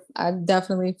 With I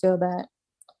definitely feel that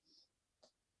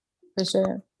for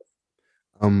sure.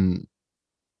 Um,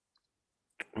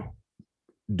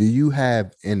 do you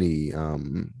have any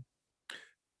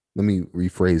let me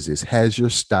rephrase this. Has your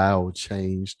style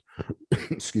changed,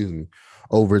 excuse me,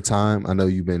 over time? I know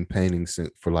you've been painting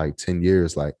for like 10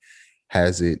 years. Like,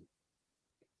 has it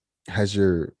has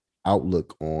your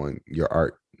outlook on your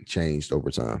art changed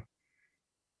over time?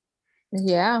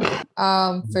 Yeah.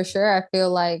 For sure. I feel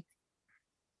like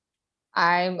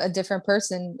I'm a different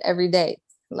person every day.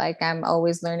 Like I'm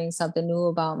always learning something new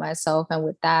about myself. And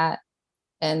with that,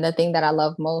 and the thing that I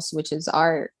love most, which is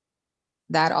art,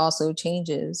 that also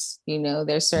changes. You know,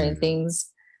 there's certain Mhm.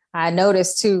 things I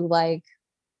notice too, like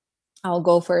I'll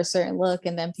go for a certain look,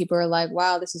 and then people are like,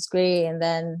 wow, this is great. And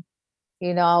then,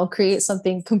 I'll create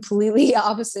something completely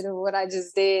opposite of what I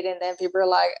just did. And then people are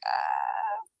like,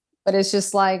 ah. But it's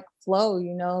just like flow,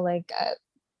 like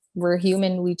we're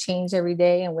human, we change every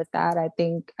day. And with that,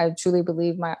 I truly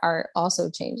believe my art also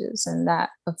changes, and that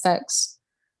affects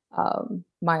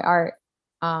my art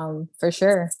for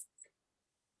sure.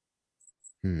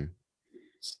 Hmm.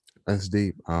 That's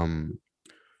deep. I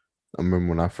remember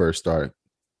when I first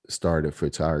started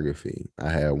photography, I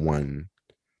had one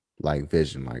like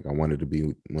vision. Like I wanted to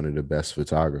be one of the best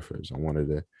photographers. I wanted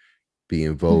to be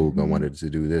in vogue. I wanted to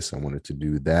do this. I wanted to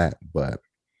do that. But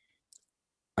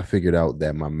I figured out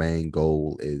that my main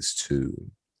goal is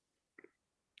to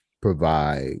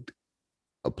provide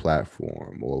a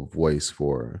platform or a voice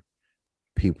for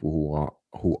people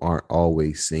who aren't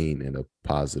always seen in a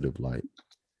positive light,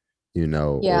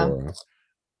 Yeah. or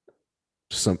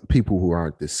some people who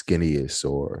aren't the skinniest,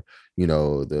 or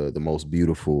the most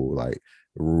beautiful, like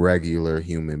regular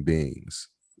human beings,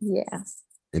 Yeah.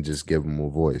 and just give them a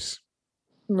voice.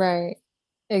 Right.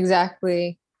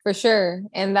 Exactly. For sure.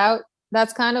 And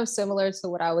that's kind of similar to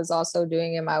what I was also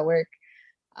doing in my work.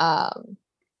 Um,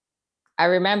 I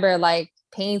remember like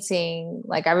painting,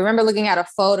 like I remember looking at a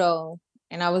photo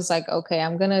and I was like, okay,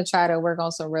 I'm gonna try to work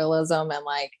on some realism and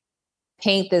like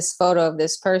paint this photo of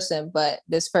this person, but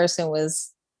this person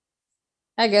was,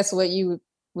 I guess, what you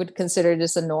would consider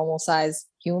just a normal sized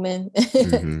human.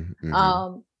 Mm-hmm,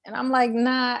 mm-hmm, And I'm like,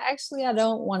 nah, actually, I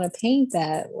don't want to paint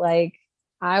that. Like,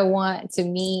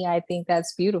 I think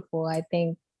that's beautiful. I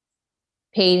think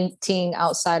painting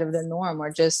outside of the norm,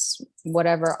 or just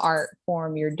whatever art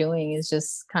form you're doing, is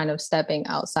just kind of stepping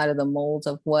outside of the molds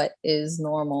of what is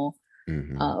normal.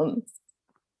 mm-hmm. Um,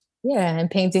 yeah, and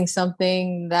painting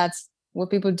something that's what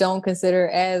people don't consider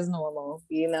as normal,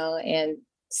 and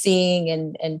seeing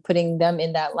and putting them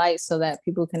in that light so that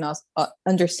people can also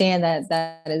understand that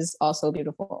that is also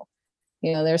beautiful.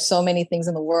 There's so many things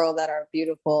in the world that are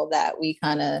beautiful that we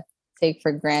kind of take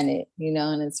for granted,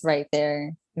 and it's right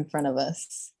there in front of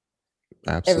us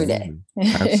every day.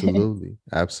 Absolutely, absolutely,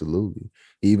 absolutely.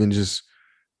 Even just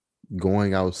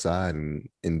going outside and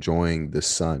enjoying the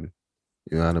sun,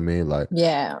 you know what I mean? Like,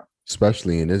 Yeah.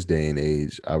 especially in this day and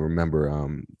age, I remember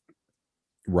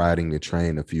riding the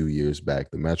train a few years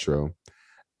back, the metro,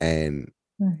 and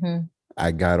Hmm.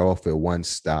 I got off at one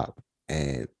stop,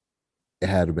 and it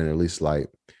had to been at least like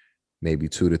maybe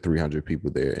 200 to 300 people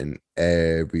there, and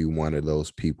every one of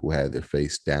those people had their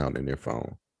face down in their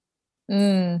phone.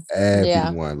 Yeah.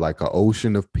 Everyone, like an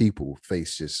ocean of people,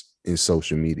 face just in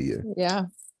social media, Yeah.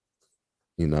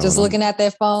 and Just I'm, looking at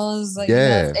their phones, like,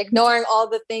 yeah. ignoring all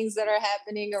the things that are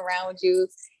happening around you.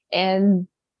 And,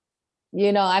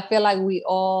 I feel like we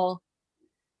all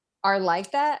are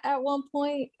like that at one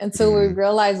point until we Mm-hmm,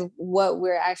 realize what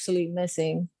we're actually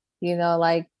missing.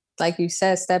 Like you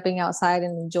said, stepping outside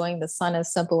and enjoying the sun,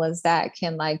 as simple as that,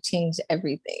 can like change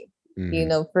everything,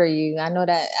 mm-hmm. for you. I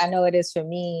know it is for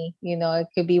me. It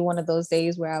could be one of those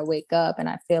days where I wake up and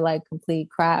I feel like complete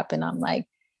crap, and I'm like,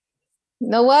 you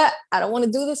know what? I don't want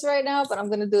to do this right now, but I'm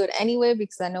going to do it anyway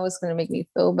because I know it's going to make me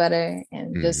feel better.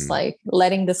 And just Mm-hmm. like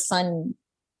letting the sun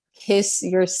kiss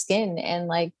your skin and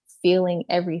like feeling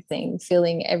everything,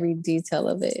 feeling every detail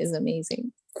of it is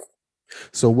amazing.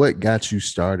 So what got you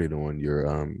started on your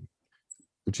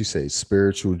what you say,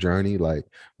 spiritual journey? Like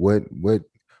what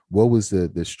was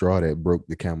the straw that broke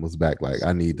the camel's back? Like,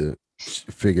 I need to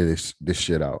figure this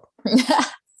shit out.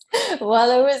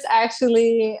 Well,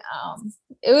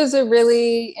 it was a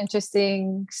really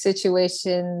interesting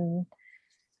situation.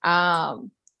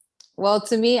 Um, well,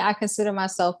 to me, I consider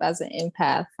myself as an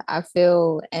empath. I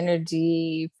feel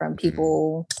energy from Mm-hmm,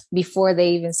 people before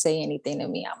they even say anything to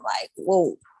me. I'm like,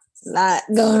 whoa, lot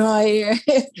going on here.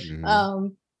 mm-hmm,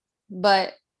 um,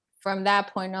 but from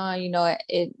that point on,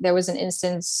 there was an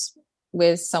instance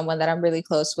with someone that I'm really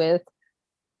close with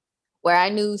where I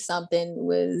knew something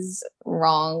was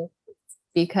wrong,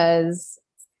 because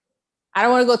I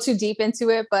don't want to go too deep into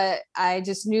it, but I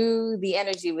just knew the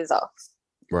energy was off.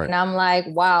 right. And I'm like,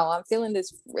 wow, I'm feeling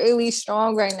this really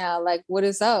strong right now. Like, what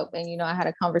is up? And, I had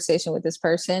a conversation with this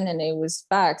person, and it was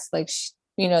facts. Like,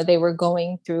 they were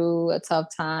going through a tough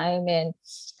time. And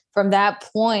from that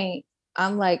point,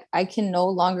 I'm like, I can no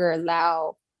longer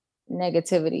allow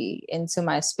negativity into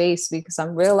my space, because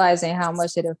I'm realizing how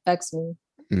much it affects me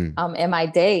Mm. in my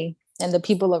day and the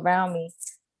people around me.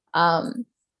 Um,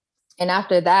 and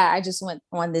after that, I just went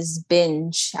on this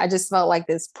binge. I just felt like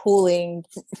this pulling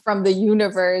from the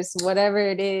universe, whatever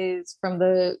it is, from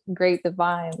the great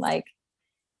divine. Like,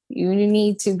 you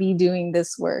need to be doing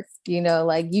this work.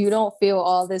 Like you don't feel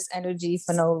all this energy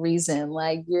for no reason.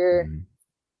 Like to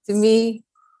me,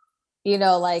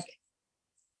 like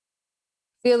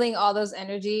feeling all those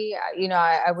energy,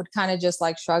 I would kind of just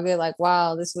like shrug it like,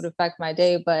 wow, this would affect my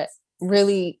day. But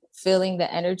really feeling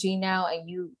the energy now and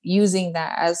you using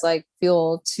that as like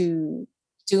fuel to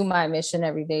do my mission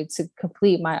every day, to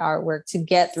complete my artwork, to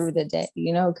get through the day,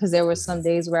 because there were some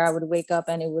days where I would wake up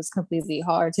and it was completely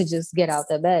hard to just get out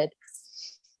the bed.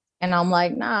 And I'm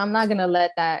like, nah, I'm not going to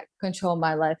let that control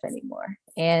my life anymore.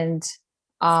 And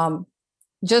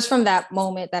just from that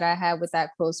moment that I had with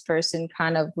that close person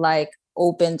kind of like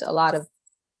opened a lot of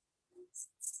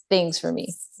things for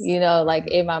me, like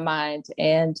in my mind.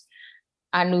 And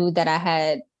I knew that I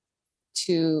had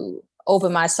to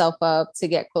open myself up to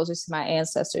get closer to my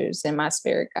ancestors and my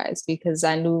spirit guides, because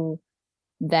I knew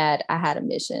that I had a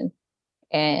mission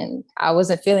and I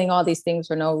wasn't feeling all these things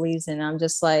for no reason. I'm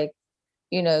just like,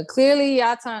 clearly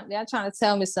y'all trying to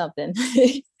tell me something.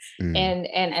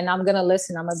 and I'm going to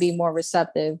listen. I'm going to be more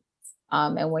receptive.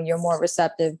 And when you're more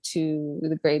receptive to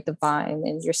the great divine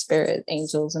and your spirit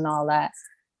angels and all that,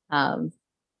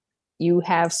 you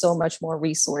have so much more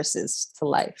resources to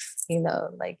life,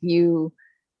 like you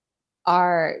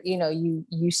are,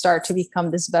 you start to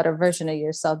become this better version of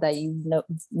yourself that you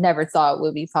never thought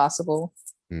would be possible.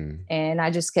 And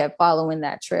I just kept following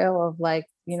that trail of like,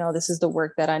 this is the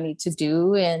work that I need to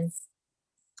do. And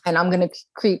I'm going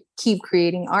to keep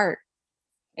creating art.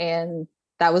 And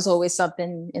that was always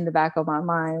something in the back of my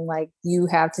mind. Like, you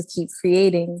have to keep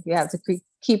creating. You have to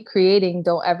keep creating.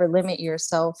 Don't ever limit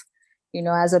yourself.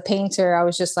 As a painter, I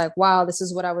was just like, wow, this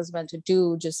is what I was meant to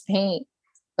do, just paint.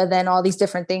 But then all these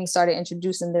different things started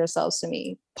introducing themselves to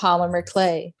me. Polymer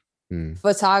clay,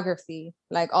 photography,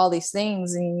 like all these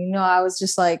things. And, I was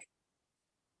just like,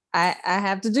 I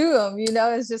have to do them.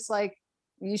 It's just like,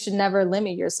 you should never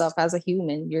limit yourself as a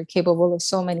human. You're capable of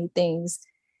so many things.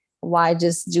 Why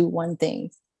just do one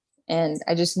thing? And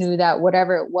I just knew that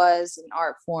whatever it was in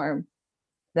art form,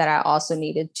 that I also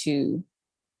needed to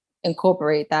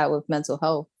incorporate that with mental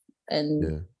health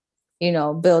and,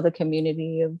 build a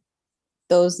community of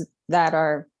those that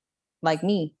are like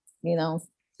me,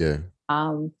 Yeah.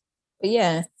 But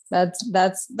yeah,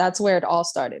 that's where it all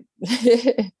started.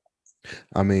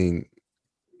 I mean,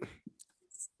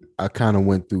 I kind of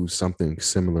went through something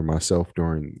similar myself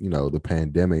during, the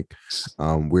pandemic.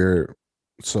 We're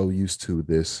so used to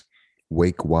this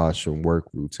wake, wash, and work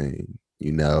routine,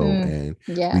 and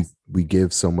we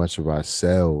give so much of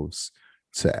ourselves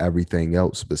to everything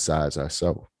else besides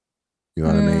ourselves. You know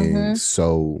what I mean?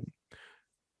 So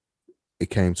it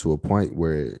came to a point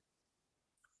where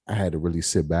I had to really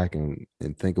sit back and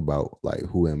think about like,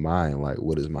 who am I and like,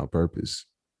 what is my purpose?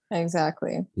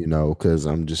 Exactly. Because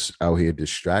I'm just out here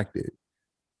distracted.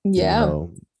 Yeah.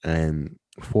 And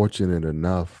fortunate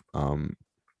enough,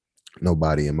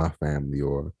 nobody in my family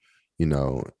or,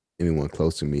 anyone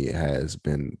close to me has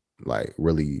been like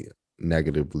really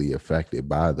negatively affected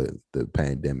by the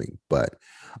pandemic. But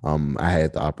I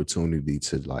had the opportunity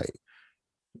to like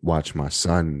watch my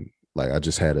son. Like, I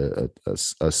just had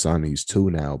a son, he's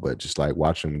 2 now, but just like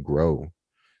watch him grow,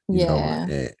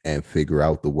 and figure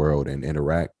out the world and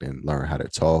interact and learn how to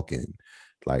talk. And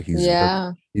like,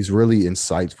 he's really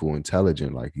insightful,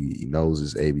 intelligent. Like, he knows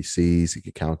his ABCs. He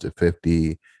can count to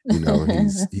 50.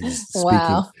 He's speaking.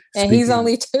 Wow. And he's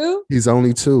only 2? He's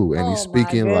only 2, and he's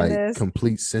speaking like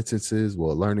complete sentences.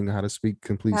 Well, learning how to speak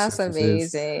complete sentences. That's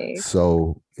amazing.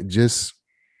 So just,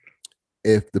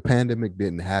 if the pandemic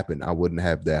didn't happen, I wouldn't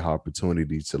have that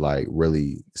opportunity to like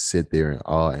really sit there in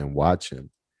awe and watch him,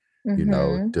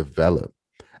 develop.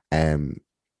 And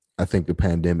I think the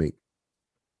pandemic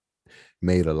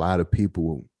made a lot of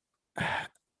people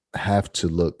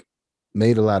look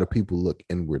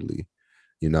inwardly,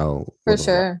 For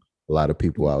sure. A lot of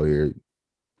people out here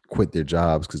quit their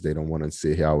jobs because they don't want to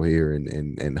sit out here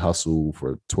and hustle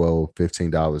for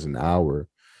 $12-15 an hour,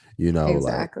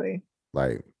 Exactly.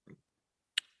 like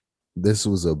this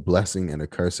was a blessing and a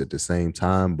curse at the same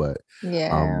time. But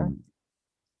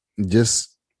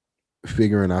just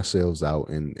figuring ourselves out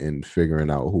and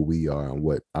figuring out who we are and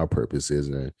what our purpose is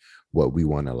and what we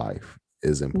want in life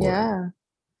is important. Yeah,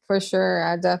 for sure.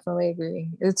 I definitely agree.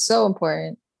 It's so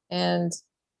important. And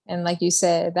like you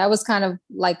said, that was kind of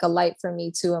like a light for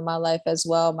me too in my life as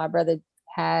well. My brother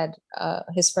had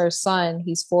his first son.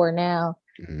 He's 4 now.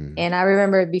 And I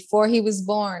remember before he was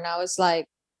born, I was like,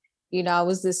 I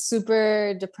was this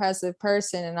super depressive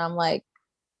person. And I'm like,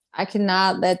 I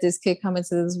cannot let this kid come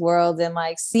into this world and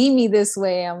like see me this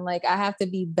way. I'm like, I have to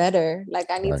be better. Like,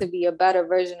 I need to be a better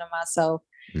version of myself.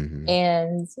 Mm-hmm.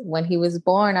 And when he was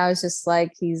born, I was just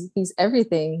like, he's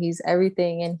everything. He's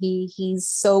everything. And he's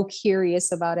so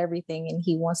curious about everything. And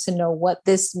he wants to know what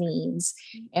this means.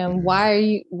 And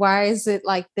why is it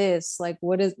like this? Like,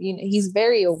 what is, he's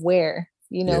very aware,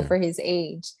 Yeah. for his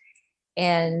age.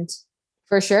 And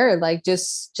for sure, like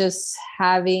just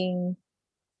having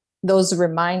those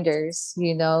reminders,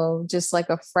 just like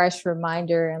a fresh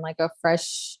reminder and like a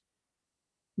fresh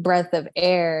breath of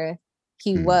air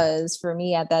he was for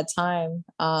me at that time.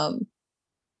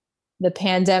 The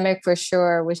pandemic for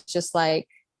sure was just like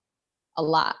a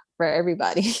lot for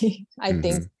everybody. I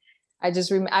think I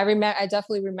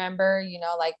definitely remember,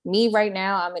 like me right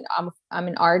now, I'm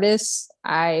an artist.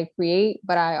 I create,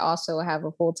 but I also have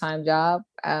a full-time job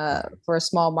for a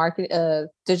small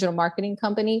digital marketing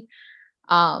company.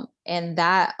 And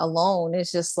that alone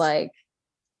is just like,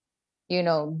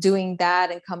 doing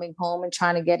that and coming home and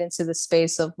trying to get into the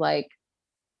space of like,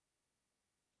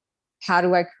 how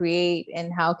do I create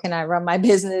and how can I run my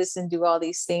business and do all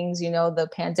these things? The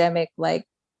pandemic like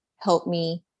helped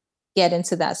me get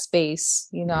into that space.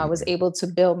 I was able to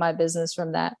build my business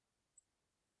from that.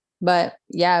 But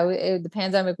yeah, the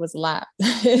pandemic was a lot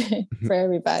for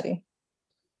everybody.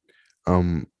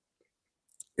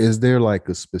 Is there like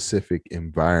a specific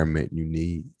environment you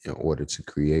need in order to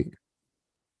create?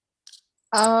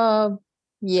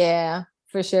 Yeah,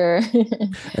 for sure.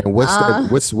 And what's that?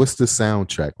 What's the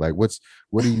soundtrack? Like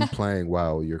what are you playing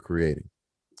while you're creating?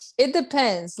 It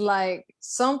depends. Like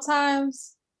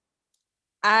sometimes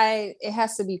it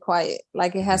has to be quiet.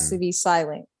 Like it has to be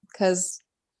silent because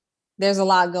there's a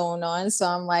lot going on. So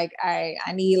I'm like, I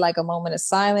need like a moment of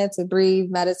silence to breathe,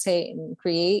 meditate, and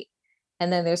create.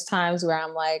 And then there's times where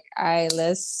I'm like, all right,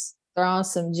 let's throw on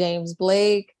some James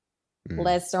Blake.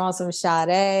 Let's throw on some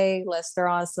Sade. Let's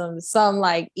throw on some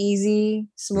like easy,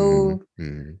 smooth.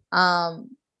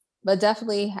 But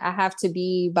definitely I have to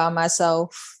be by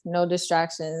myself, no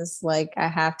distractions. Like I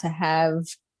have to have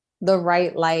the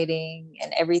right lighting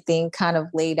and everything kind of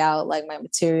laid out, like my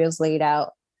materials laid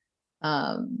out.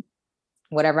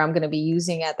 Whatever I'm going to be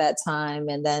using at that time,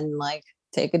 and then like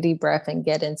take a deep breath and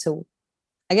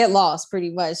I get lost pretty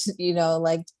much,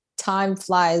 like time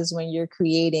flies when you're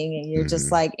creating and you're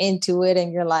just like into it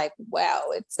and you're like, wow,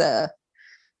 it's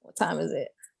what time is it?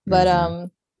 But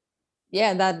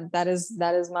yeah, that is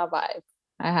my vibe.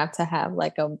 I have to have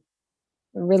like it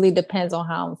really depends on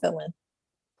how I'm feeling.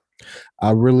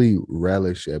 I really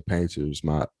relish at painters.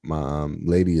 My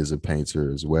lady is a painter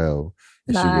as well.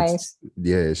 And nice.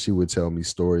 she would tell me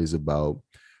stories about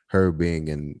her being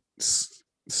in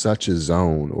such a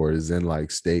zone or is in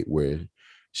like state where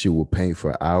she will paint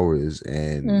for hours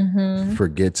and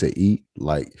forget to eat.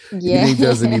 Like eating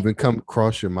doesn't even come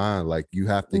across your mind. Like you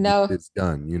have to get this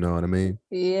done. You know what I mean?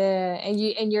 Yeah. And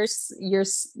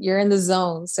you're in the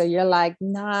zone. So you're like,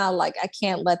 nah, like I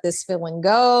can't let this feeling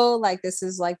go. Like this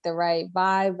is like the right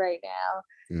vibe right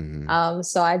now.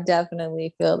 So I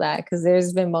definitely feel that because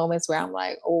there's been moments where I'm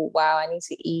like, oh wow, I need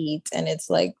to eat. And it's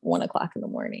like 1 o'clock in the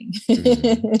morning.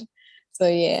 So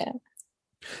yeah.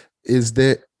 Is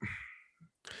there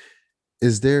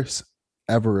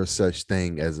ever a such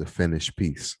thing as a finished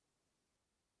piece?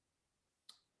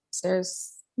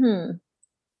 There's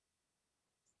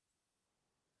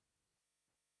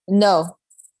no,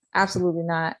 absolutely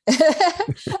not.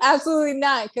 Absolutely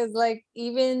not. Cause like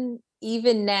even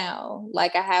now,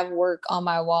 like I have work on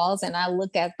my walls and I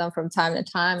look at them from time to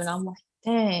time and I'm like,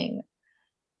 dang,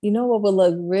 what would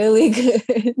look really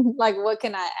good? Like what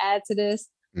can I add to this?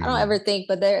 I don't ever think,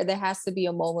 but there has to be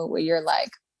a moment where you're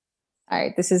like, all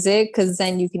right, this is it. Cause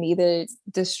then you can either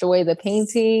destroy the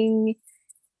painting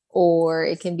or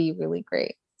it can be really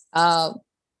great. I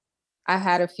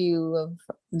had a few of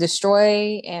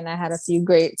destroy and I had a few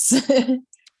greats.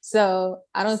 So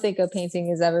I don't think a painting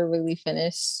is ever really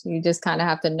finished. You just kind of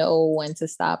have to know when to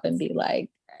stop and be like,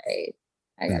 all right,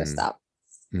 I gotta stop.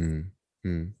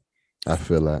 I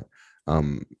feel that.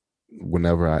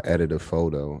 Whenever I edit a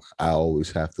photo, I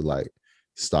always have to like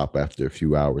stop after a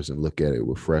few hours and look at it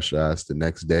with fresh eyes the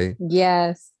next day.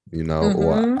 Yes.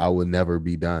 Or I would never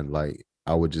be done. Like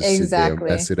I would just sit there and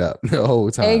mess it up the whole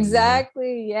time.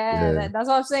 Exactly. Yeah. That's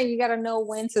what I'm saying. You got to know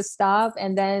when to stop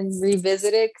and then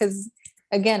revisit it. Cause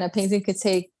again, a painting could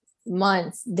take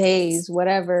months, days,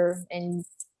 whatever. And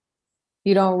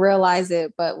you don't realize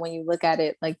it. But when you look at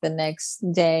it like the next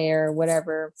day or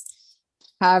whatever,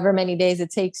 however many days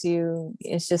it takes you,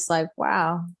 it's just like,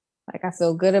 wow, like I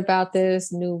feel good about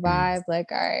this new vibe.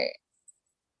 Like, all right,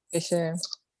 for sure.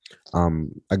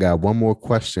 I got one more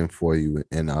question for you,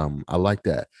 and I like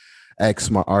that. Ask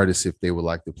my artists if they would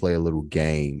like to play a little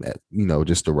game,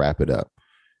 just to wrap it up,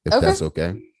 if that's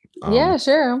okay. Yeah,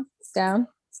 sure. I'm down.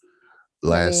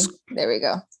 Last There we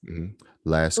go.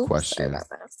 last Oops, sorry question. about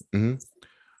that.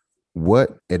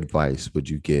 What advice would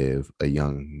you give a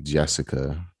young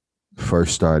Jessica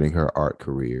first starting her art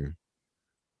career?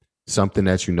 Something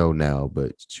that you know now,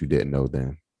 but you didn't know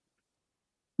then.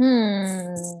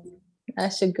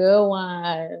 That's a good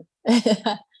one.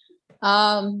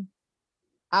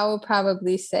 I would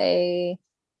probably say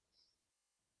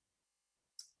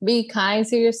be kind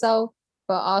to yourself,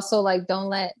 but also like don't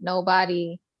let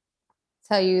nobody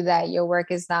tell you that your work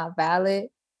is not valid.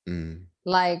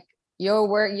 Like your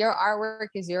work, your artwork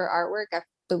is your artwork.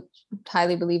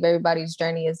 Highly believe everybody's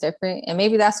journey is different, and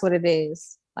maybe that's what it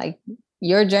is. Like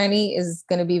your journey is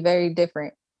going to be very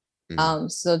different.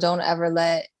 So don't ever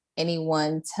let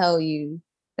anyone tell you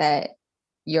that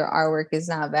your artwork is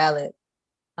not valid.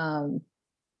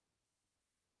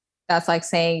 That's like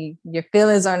saying your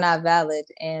feelings are not valid,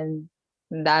 and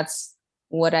that's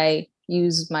what I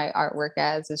use my artwork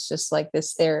as. It's just like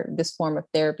this form of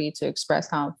therapy to express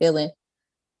how I'm feeling.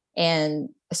 And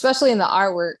especially in the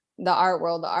art world, the art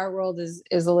world is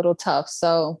a little tough.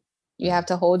 So you have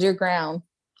to hold your ground,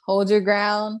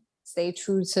 stay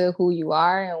true to who you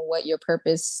are and what your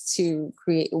purpose to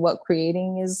create, what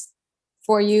creating is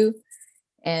for you,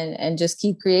 and just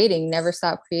keep creating, never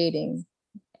stop creating,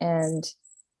 and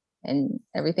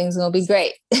everything's gonna be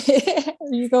great.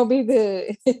 You're gonna be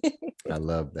good. I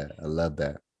love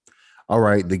that. All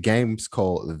right, the game's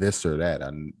called This or That. I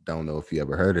don't know if you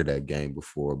ever heard of that game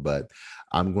before, but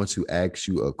I'm going to ask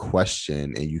you a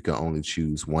question and you can only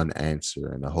choose one answer,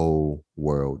 and the whole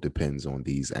world depends on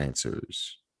these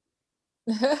answers.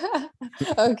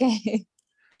 Okay.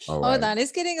 All Hold right. on.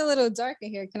 It's getting a little dark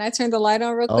in here. Can I turn the light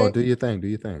on real Oh, quick? do your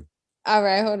thing. All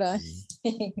right, hold on.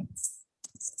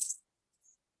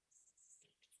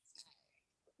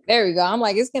 There we go. I'm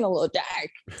like, it's getting a little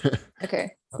dark.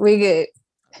 Okay, we good.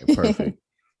 Okay, perfect.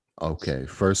 Okay,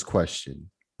 first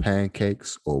question.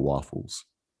 Pancakes or waffles?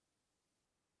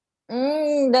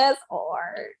 That's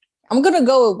hard. I'm gonna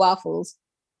go with waffles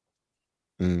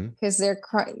because they're,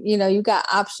 you got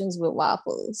options with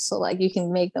waffles. So like you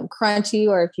can make them crunchy,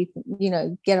 or if you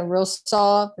can, get them real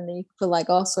soft, and then you can put like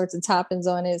all sorts of toppings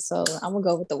on it. So I'm gonna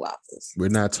go with the waffles. We're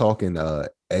not talking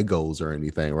Eggos or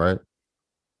anything, right?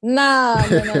 Nah.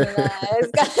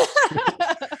 It's got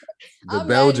The I'm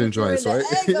mad you Belgian threw in joints, the right?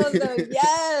 Eggos though.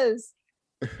 Yes.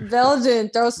 Belgian.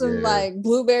 Throw some Yeah. like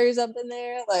blueberries up in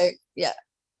there. Like, yeah.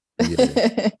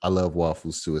 Yeah. I love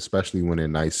waffles too, especially when they're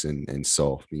nice and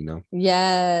soft,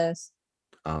 Yes.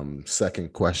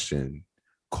 Second question.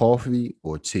 Coffee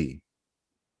or tea?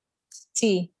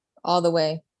 Tea all the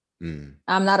way. Mm.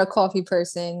 I'm not a coffee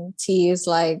person. Tea is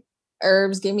like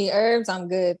herbs. Give me herbs. I'm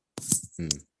good.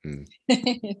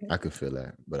 I could feel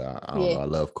that, but I don't Yeah. know. I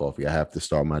love coffee. I have to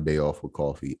start my day off with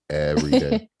coffee every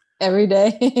day. Every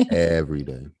day. Every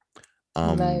day.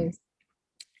 Nice.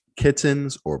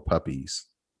 Kittens or puppies?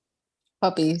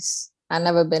 Puppies. I've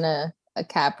never been a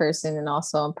cat person, and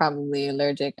also I'm probably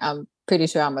allergic. I'm pretty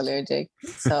sure I'm allergic.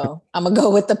 So I'm gonna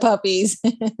go with the puppies.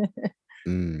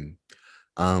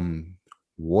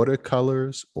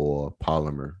 Watercolors or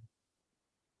polymer?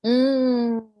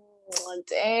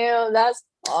 Damn, that's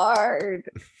hard.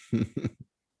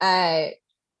 I'm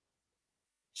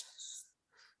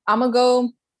gonna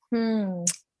go.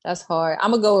 That's hard.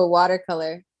 I'm gonna go with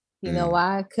watercolor. You know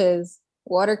why? Because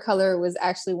watercolor was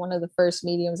actually one of the first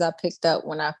mediums I picked up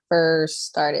when I first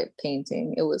started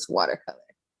painting. It was watercolor.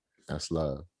 That's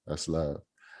love.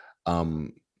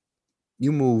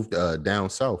 You moved down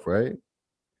south, right?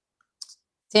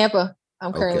 Tampa.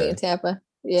 I'm currently in Okay. Tampa.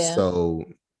 Yeah. So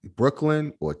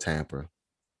Brooklyn or Tampa?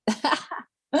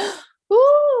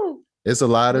 Ooh, It's a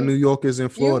lot of New Yorkers in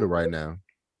Florida you. right now.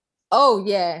 Oh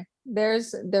yeah.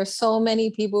 There's so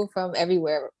many people from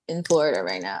everywhere in Florida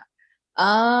right now.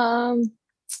 Um,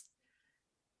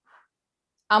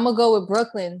 I'm gonna go with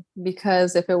Brooklyn,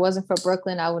 because if it wasn't for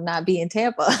Brooklyn, I would not be in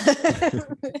Tampa.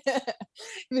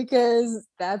 Because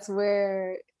that's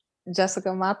where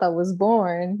Jessica Mata was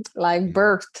born, like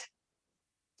birthed,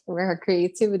 where her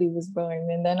creativity was born,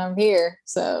 and then I'm here.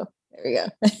 So there we go.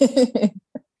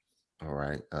 All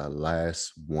right.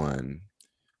 Last one.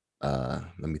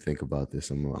 Let me think about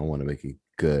this. I want to make it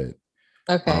good.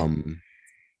 Okay.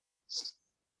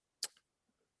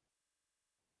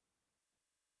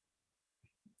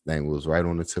 Dang, it was right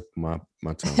on the tip of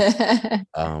my tongue.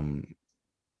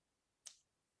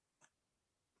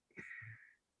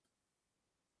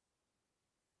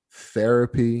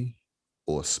 Therapy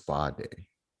or spa day?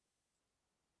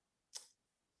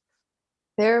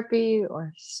 Therapy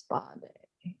or spa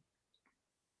day?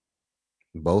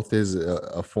 both is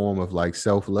a form of like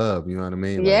self-love, you know what I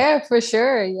mean? Like, Yeah, for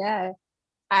sure. Yeah.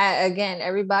 Again,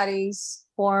 everybody's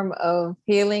form of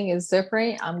healing is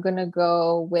different. I'm gonna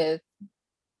go with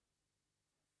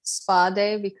spa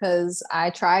day because I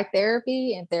tried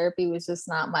therapy and therapy was just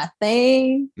not my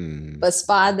thing. mm. But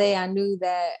spa day, I knew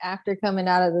that after coming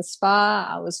out of the spa,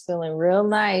 I was feeling real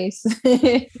nice.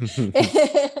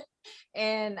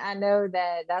 And I know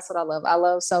that that's what I love. I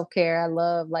love self-care. I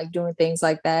love like doing things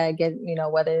like that.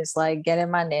 Whether it's like getting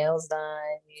my nails done,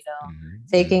 Mhm.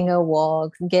 taking a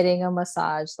walk, getting a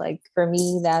massage. Like for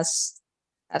me, that's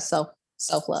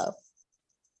self-love.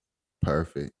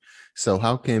 Perfect. So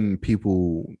how can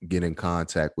people get in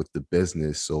contact with the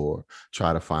business or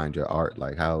try to find your art?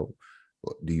 Like how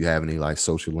do you have any like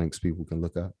social links people can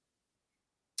look up?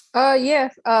 Yeah.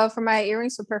 For my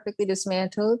earrings for Perfectly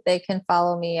Dismantled, they can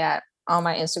follow me on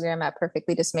my Instagram at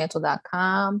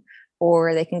perfectlydismantled.com,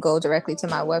 or they can go directly to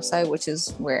my website, which is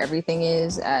where everything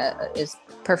is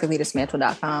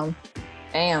perfectlydismantled.com.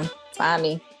 Bam, find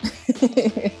me.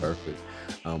 Perfect.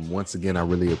 Once again, I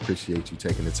really appreciate you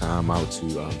taking the time out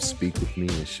to speak with me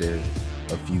and share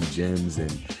a few gems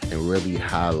and really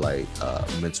highlight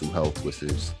mental health, which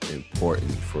is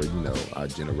important for our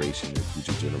generation and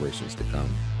future generations to come.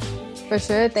 For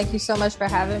sure. Thank you so much for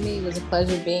having me. It was a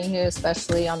pleasure being here,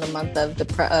 especially on the month of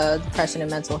depression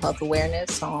and mental health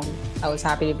awareness. I was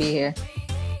happy to be here.